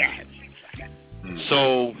inside."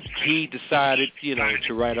 So he decided,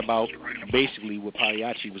 to write about basically what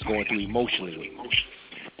Pagliacci was going through emotionally.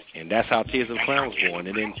 And that's how Tears of a Clown was born.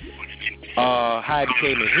 And then how it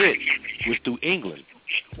became a hit was through England.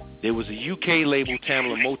 There was a UK label,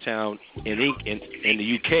 Tamla Motown, in the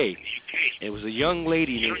UK. It was a young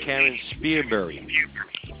lady named Karen Spearberry,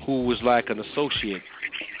 who was like an associate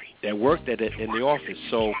that worked in the office.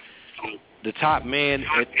 So the top man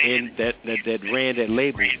that ran that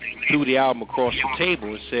label threw the album across the table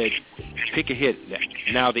and said, "Pick a hit."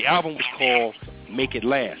 Now, the album was called "Make It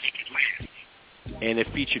Last," and it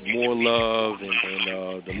featured "More Love,"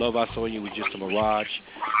 and "The Love I Saw in You Was Just a Mirage."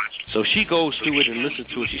 So she goes through it and listens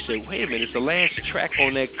to it. She said, "Wait a minute, it's the last track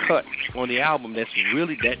on that cut on the album that's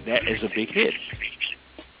really, that is a big hit."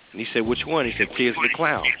 And he said, "Which one?" He said, "Tears of the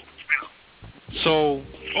Clown." So,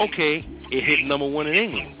 okay, it hit #1 in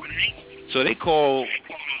England. So they called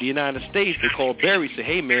the United States, they called Barry, said,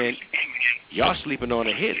 "Hey man, y'all sleeping on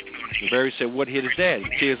a hit." And Barry said, "What hit is that?"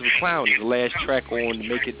 "Tears of a Clown is the last track on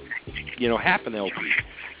Make It half an LP.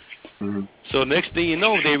 So next thing you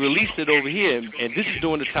know, they released it over here, and this is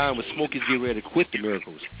during the time when Smokey's getting ready to quit the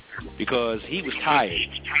Miracles because he was tired.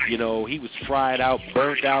 He was fried out,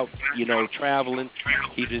 burnt out, traveling.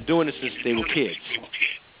 He's been doing this since they were kids.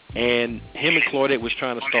 And him and Claudette was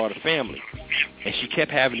trying to start a family, and she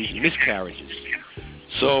kept having these miscarriages.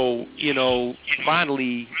 So,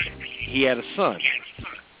 finally he had a son.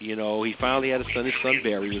 He finally had a son. His son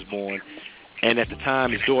Barry was born. And at the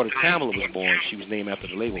time, his daughter Tamala was born. She was named after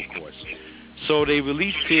the label, of course. So they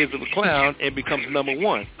released Tears of a Clown and becomes number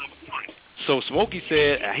one. So Smokey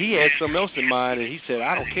said he had something else in mind, and he said,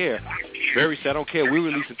 I don't care. Barry said, I don't care. We're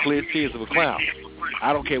releasing Clear Tears of a Clown.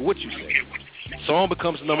 I don't care what you say. Song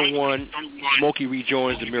becomes number one. Smokey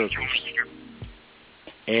rejoins the Miracles.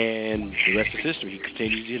 And the rest is history. He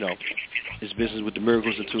continues, his business with the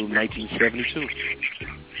Miracles until 1972.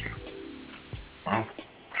 Wow.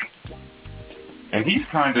 And he's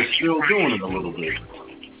kind of still doing it a little bit.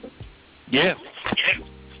 Yeah,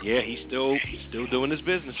 he's still doing his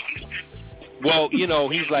business. Well,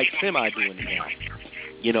 he's like semi-doing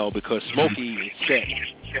it now, because Smokey is set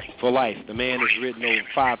for life. The man has written over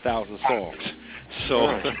 5,000 songs. So,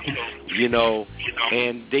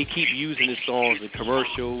 and they keep using his songs in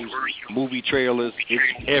commercials, movie trailers. It's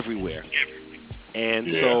everywhere. And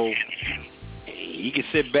so he can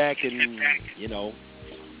sit back and,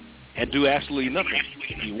 and do absolutely nothing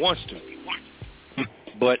if he wants to.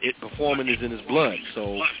 But performing is in his blood.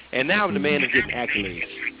 So, and now the man is getting accolades,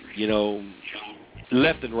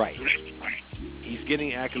 left and right. He's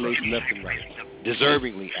getting accolades left and right,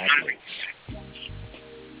 deservingly accolades.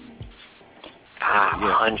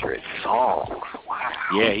 500 songs. Wow.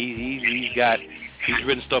 Yeah, he's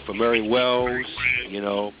written stuff for Mary Wells.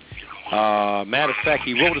 Matter of fact,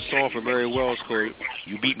 he wrote a song for Mary Wells called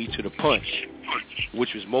 "You Beat Me to the Punch,"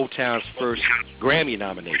 which was Motown's first Grammy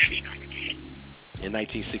nomination in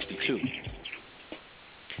 1962.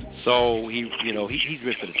 So he's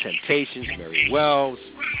written for the Temptations, Mary Wells.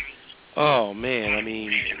 Oh man, I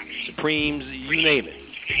mean Supremes, you name it.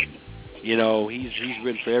 He's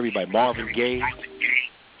written for everybody. Marvin Gaye.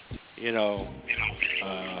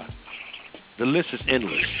 The list is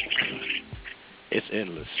endless. It's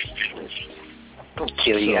endless.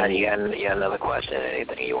 Q, you got another question?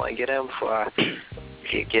 Anything you want to get in before I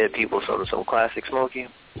get people some classic Smokey?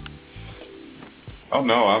 Oh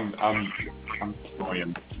no, I'm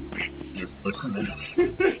enjoying just listening.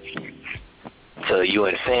 So you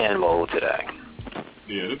in fan mode today?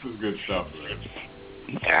 Yeah, this is good stuff, man.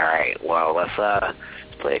 All right. Well, let's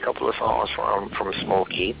play a couple of songs from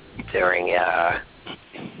Smokey during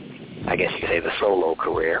I guess you could say the solo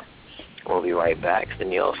career. We'll be right back. It's the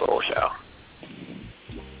Neo Soul Show.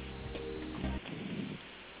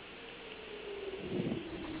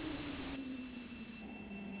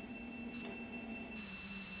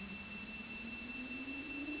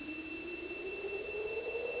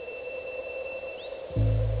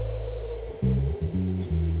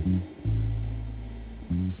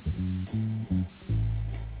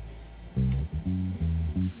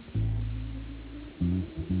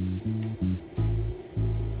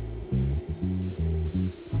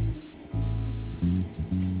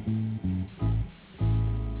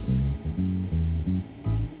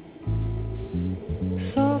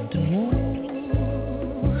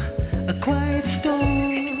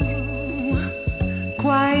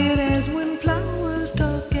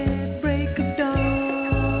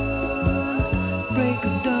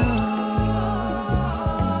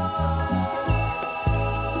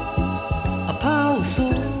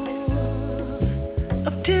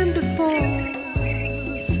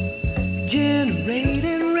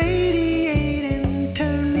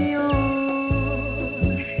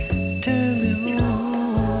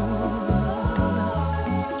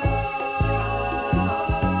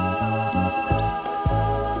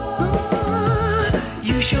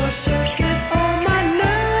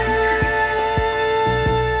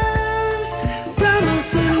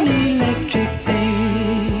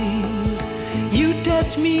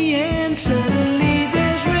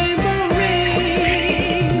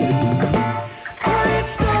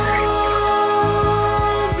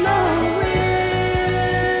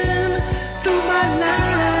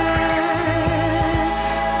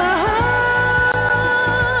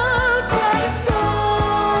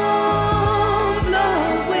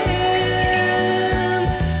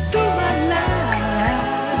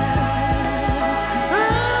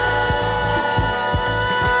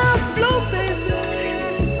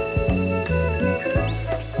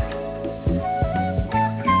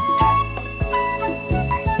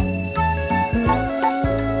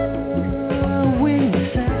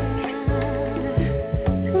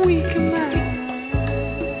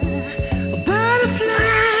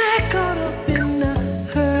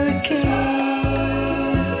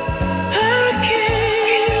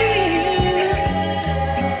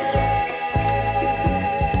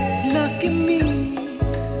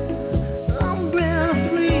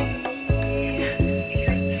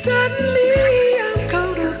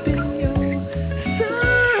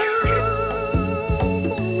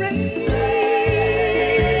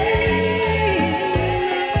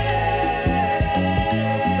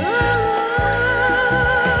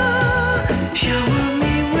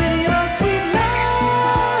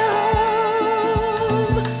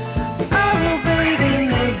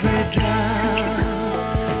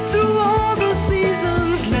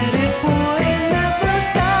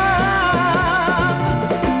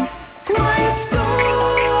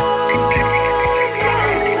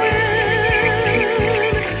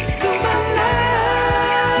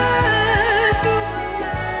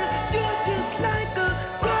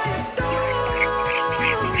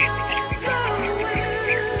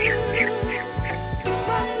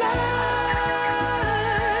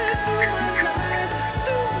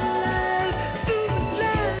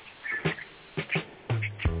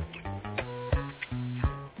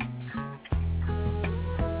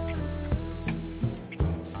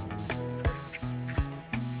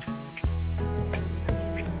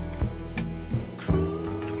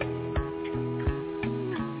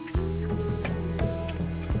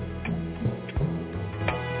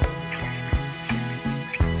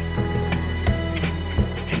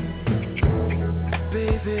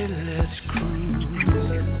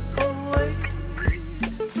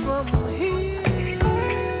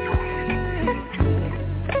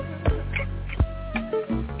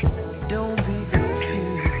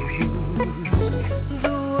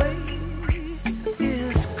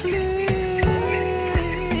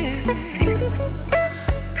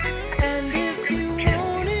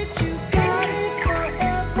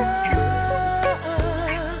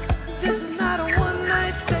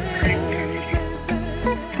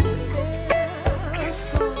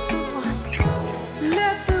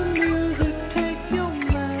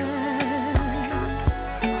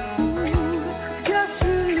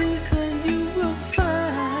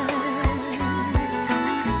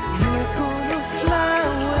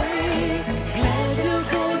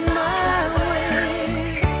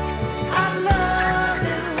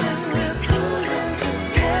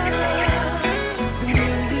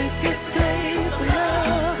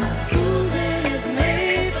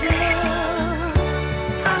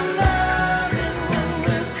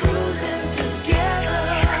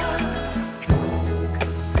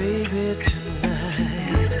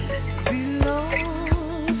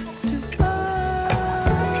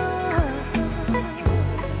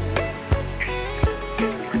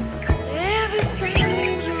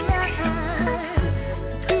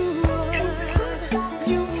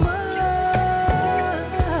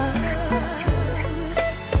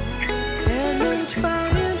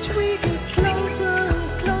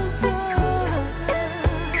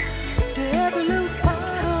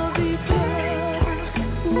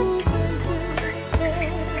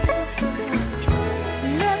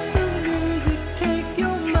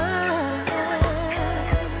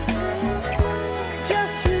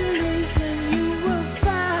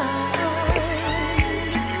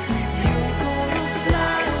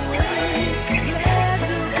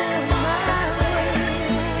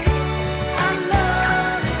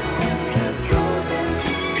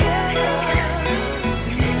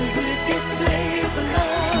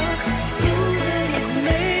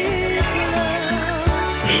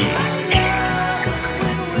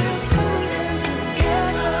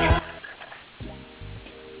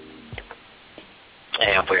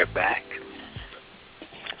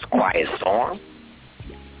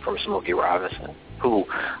 Smokey Robinson, who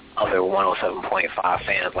other 107.5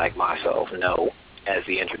 fans like myself know as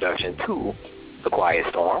the introduction to The Quiet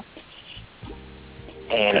Storm.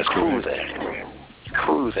 And it's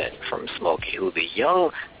Cruising from Smokey, who the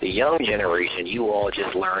young generation, you all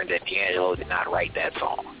just learned that D'Angelo did not write that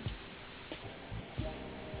song.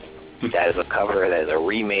 That is a cover, that is a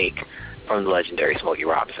remake from the legendary Smokey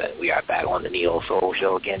Robinson. We are back on the Neo Soul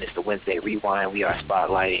Show again. It's the Wednesday Rewind. We are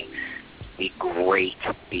spotlighting the great,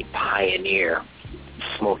 the pioneer,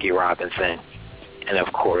 Smokey Robinson. And,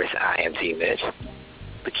 of course, I am T. Mitch.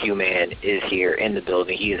 The Q-Man is here in the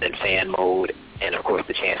building. He is in fan mode. And, of course,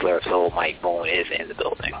 the Chancellor of Soul, Mike Boone, is in the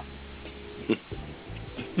building.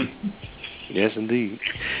 Yes, indeed.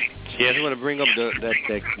 Yeah, I just want to bring up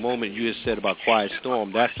that moment you just said about Quiet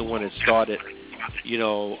Storm. That's the one that started,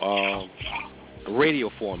 a radio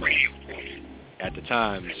format. At the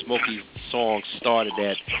time, Smokey's songs started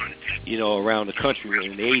that, around the country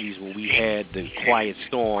in the 80s when we had the Quiet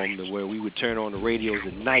Storm, where we would turn on the radios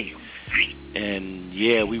at night. And,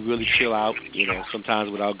 yeah, we really chill out, sometimes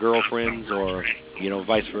with our girlfriends or,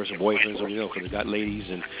 vice versa, boyfriends or, because we got ladies.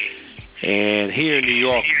 And here in New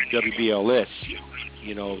York, WBLS,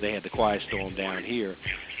 they had the Quiet Storm down here.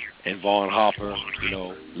 And Vaughn Hopper,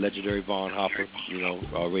 legendary Vaughn Hopper,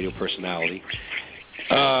 radio personality,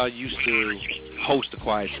 used to host the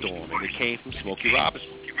Quiet Storm, and it came from Smokey Robinson.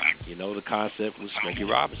 The concept was Smokey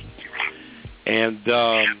Robinson. And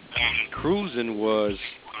Cruisin' was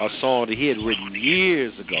a song that he had written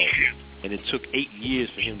years ago, and it took 8 years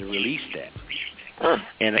for him to release that.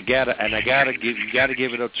 And you gotta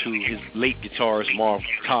give it up to his late guitarist Marv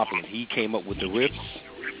Toplin. He came up with the riffs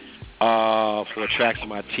for Tracks of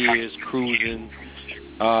My Tears, Cruisin'.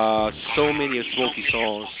 So many of Smokey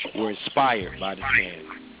songs were inspired by this man,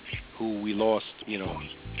 who we lost,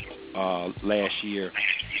 last year.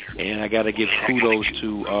 And I got to give kudos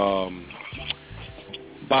to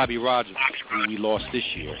Bobby Rogers, who we lost this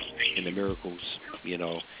year in the Miracles,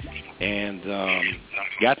 And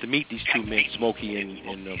got to meet these two men, Smokey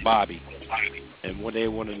and Bobby. And they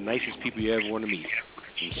were one of the nicest people you ever want to meet.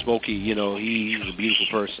 And Smokey, he's a beautiful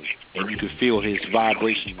person. And you could feel his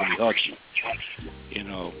vibration when he hugs you.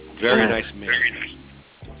 Very nice man.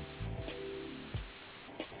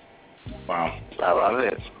 Wow. I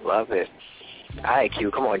love it. All right,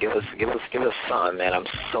 Q, come on, give us something, man. I'm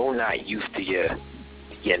so not used to your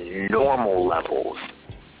normal levels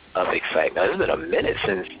of excitement. Now, it's been a minute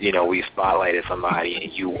since, we spotlighted somebody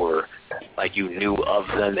and you were, like, you knew of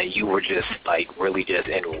them and you were just, like, really just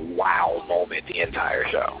in wow moment the entire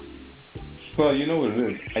show. Well, you know what it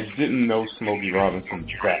is? I didn't know Smokey Robinson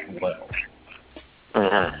that well.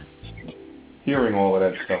 Mm-hmm. Hearing all of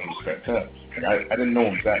that stuff was fantastic. Like, I didn't know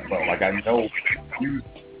him that well. Like, I know music,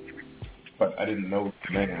 but I didn't know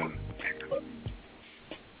the man.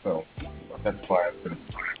 So that's why I couldn't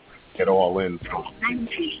get all in.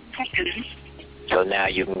 So now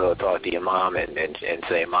you can go talk to your mom and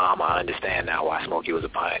say, Mom, I understand now why Smokey was a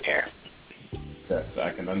pioneer. Yes, I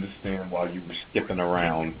can understand why you were skipping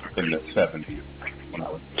around in the 70s when I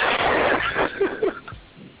was.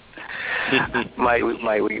 Mike,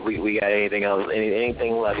 we got anything else?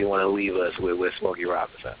 Anything left you want to leave us with Smokey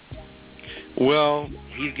Robinson? Well,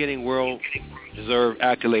 he's getting world-deserved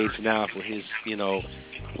accolades now for his,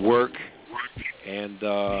 work and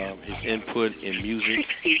his input in music,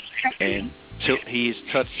 and he's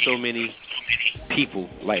touched so many people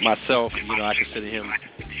like myself. I consider him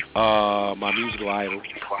my musical idol.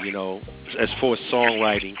 As far as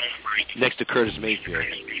songwriting, next to Curtis Mayfield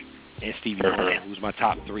and Stevie Wonder, who's my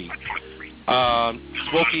top three.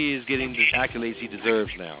 Smokey is getting the accolades he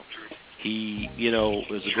deserves now. He,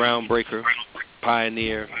 is a groundbreaker,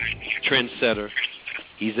 pioneer, trendsetter.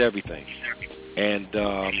 He's everything. And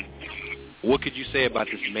what could you say about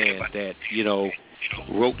this man that,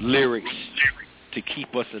 wrote lyrics to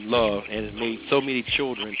keep us in love and has made so many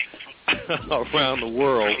children around the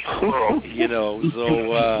world,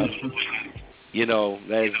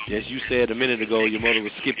 as you said a minute ago, your mother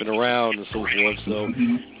was skipping around and so forth, so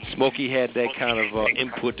Smokey had that kind of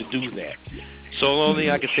input to do that. So the only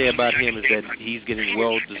thing I can say about him is that he's getting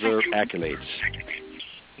well-deserved accolades,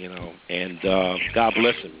 and God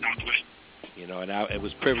bless him. And it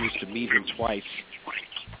was privileged to meet him twice,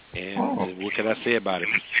 and what can I say about him,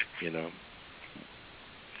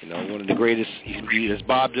 one of the greatest, as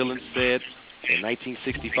Bob Dylan said in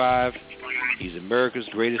 1965, he's America's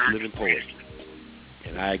greatest living poet.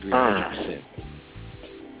 And I agree 100%.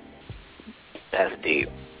 That's deep.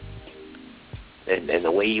 And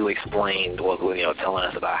the way you explained, telling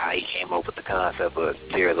us about how he came up with the concept of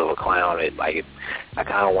Tears of a Clown, I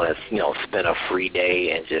kind of want to, spend a free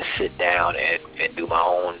day and just sit down and do my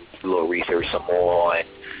own little research some more and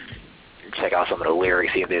check out some of the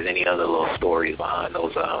lyrics, see if there's any other little stories behind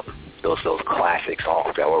those classic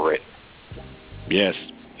songs that were written. Yes,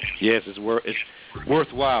 it's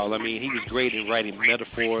worthwhile. I mean, he was great in writing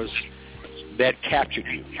metaphors that captured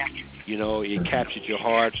you. It captured your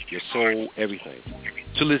heart, your soul, everything.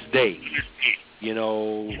 To this day, a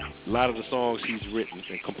lot of the songs he's written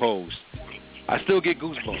and composed, I still get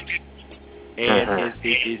goosebumps. And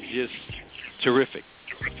it's just terrific.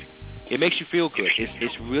 It makes you feel good.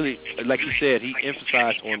 It's really, like you said, he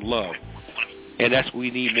emphasized on love. And that's what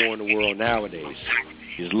we need more in the world nowadays,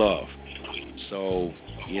 is love. So,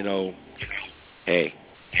 hey,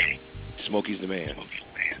 Smokey's the man.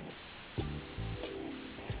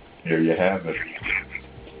 There you have it.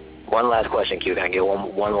 One last question, Q. Can I get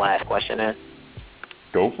one last question in?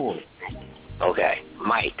 Go for it. Okay.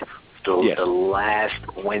 Mike, the last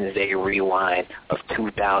Wednesday rewind of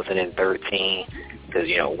 2013, because,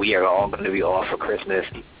 we are all going to be off for Christmas,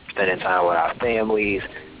 spending time with our families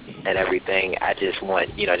and everything. I just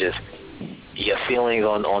want, just your feelings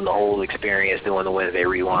on the whole experience doing the Wednesday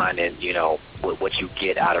rewind and, what you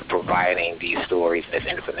get out of providing these stories, this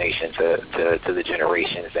information to the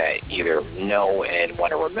generations that either know and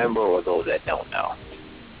want to remember or those that don't know.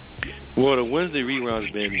 Well, the Wednesday rewind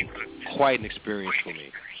has been quite an experience for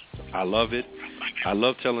me. I love it. I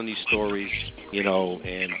love telling these stories,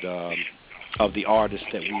 and of the artists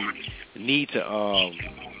that we need to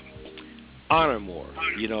honor more,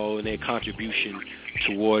 in their contribution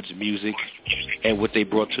towards music and what they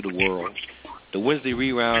brought to the world. The Wednesday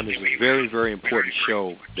Rewound is a very, very important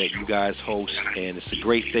show that you guys host, and it's a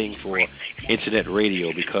great thing for internet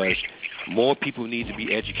radio because more people need to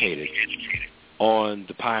be educated on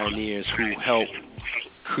the pioneers who helped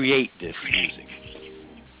create this music.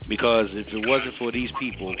 Because if it wasn't for these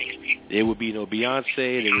people, there would be no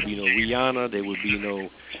Beyonce, there would be no Rihanna, there would be no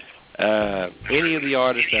any of the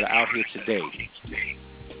artists that are out here today,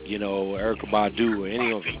 Erykah Badu or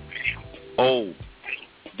any of them, owe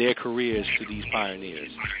their careers to these pioneers.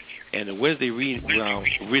 And the Wednesday Rewound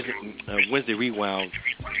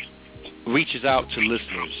reaches out to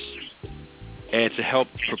listeners and to help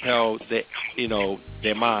propel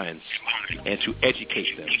their minds and to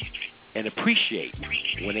educate them and appreciate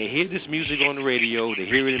when they hear this music on the radio, they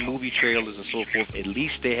hear it in movie trailers and so forth, at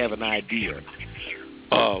least they have an idea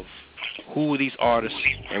of who are these artists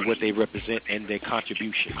and what they represent and their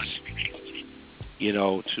contributions,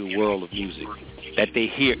 to the world of music that they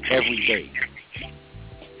hear every day.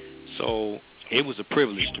 So it was a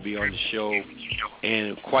privilege to be on the show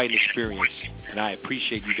and quite an experience. And I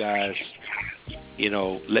appreciate you guys,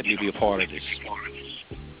 letting me be a part of this.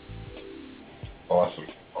 Awesome.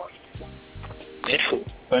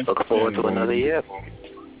 Look forward to another year.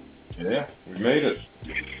 Yeah, we made it.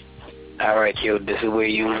 All right, Q, this is where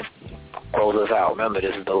you close us out. Remember,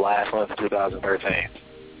 this is the last one for 2013.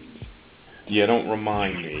 Yeah, don't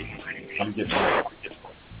remind me. I'm getting ready.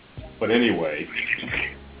 But anyway,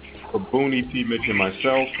 for Boone, T. Mitch, and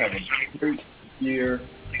myself, have a great year.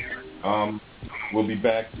 We'll be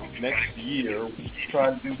back next year. We'll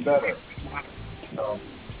try to do better.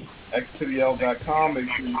 xtodl.com. Make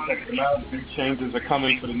sure you check them out. Big changes are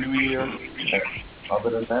coming for the new year. And other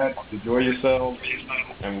than that, enjoy yourselves,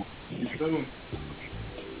 and we'll see you soon.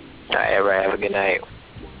 All right, everybody, have a good night.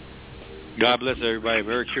 God bless everybody.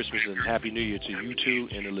 Merry Christmas and Happy New Year to you two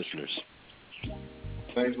and the listeners.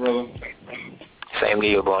 Thanks, brother. Same to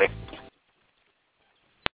you, boy.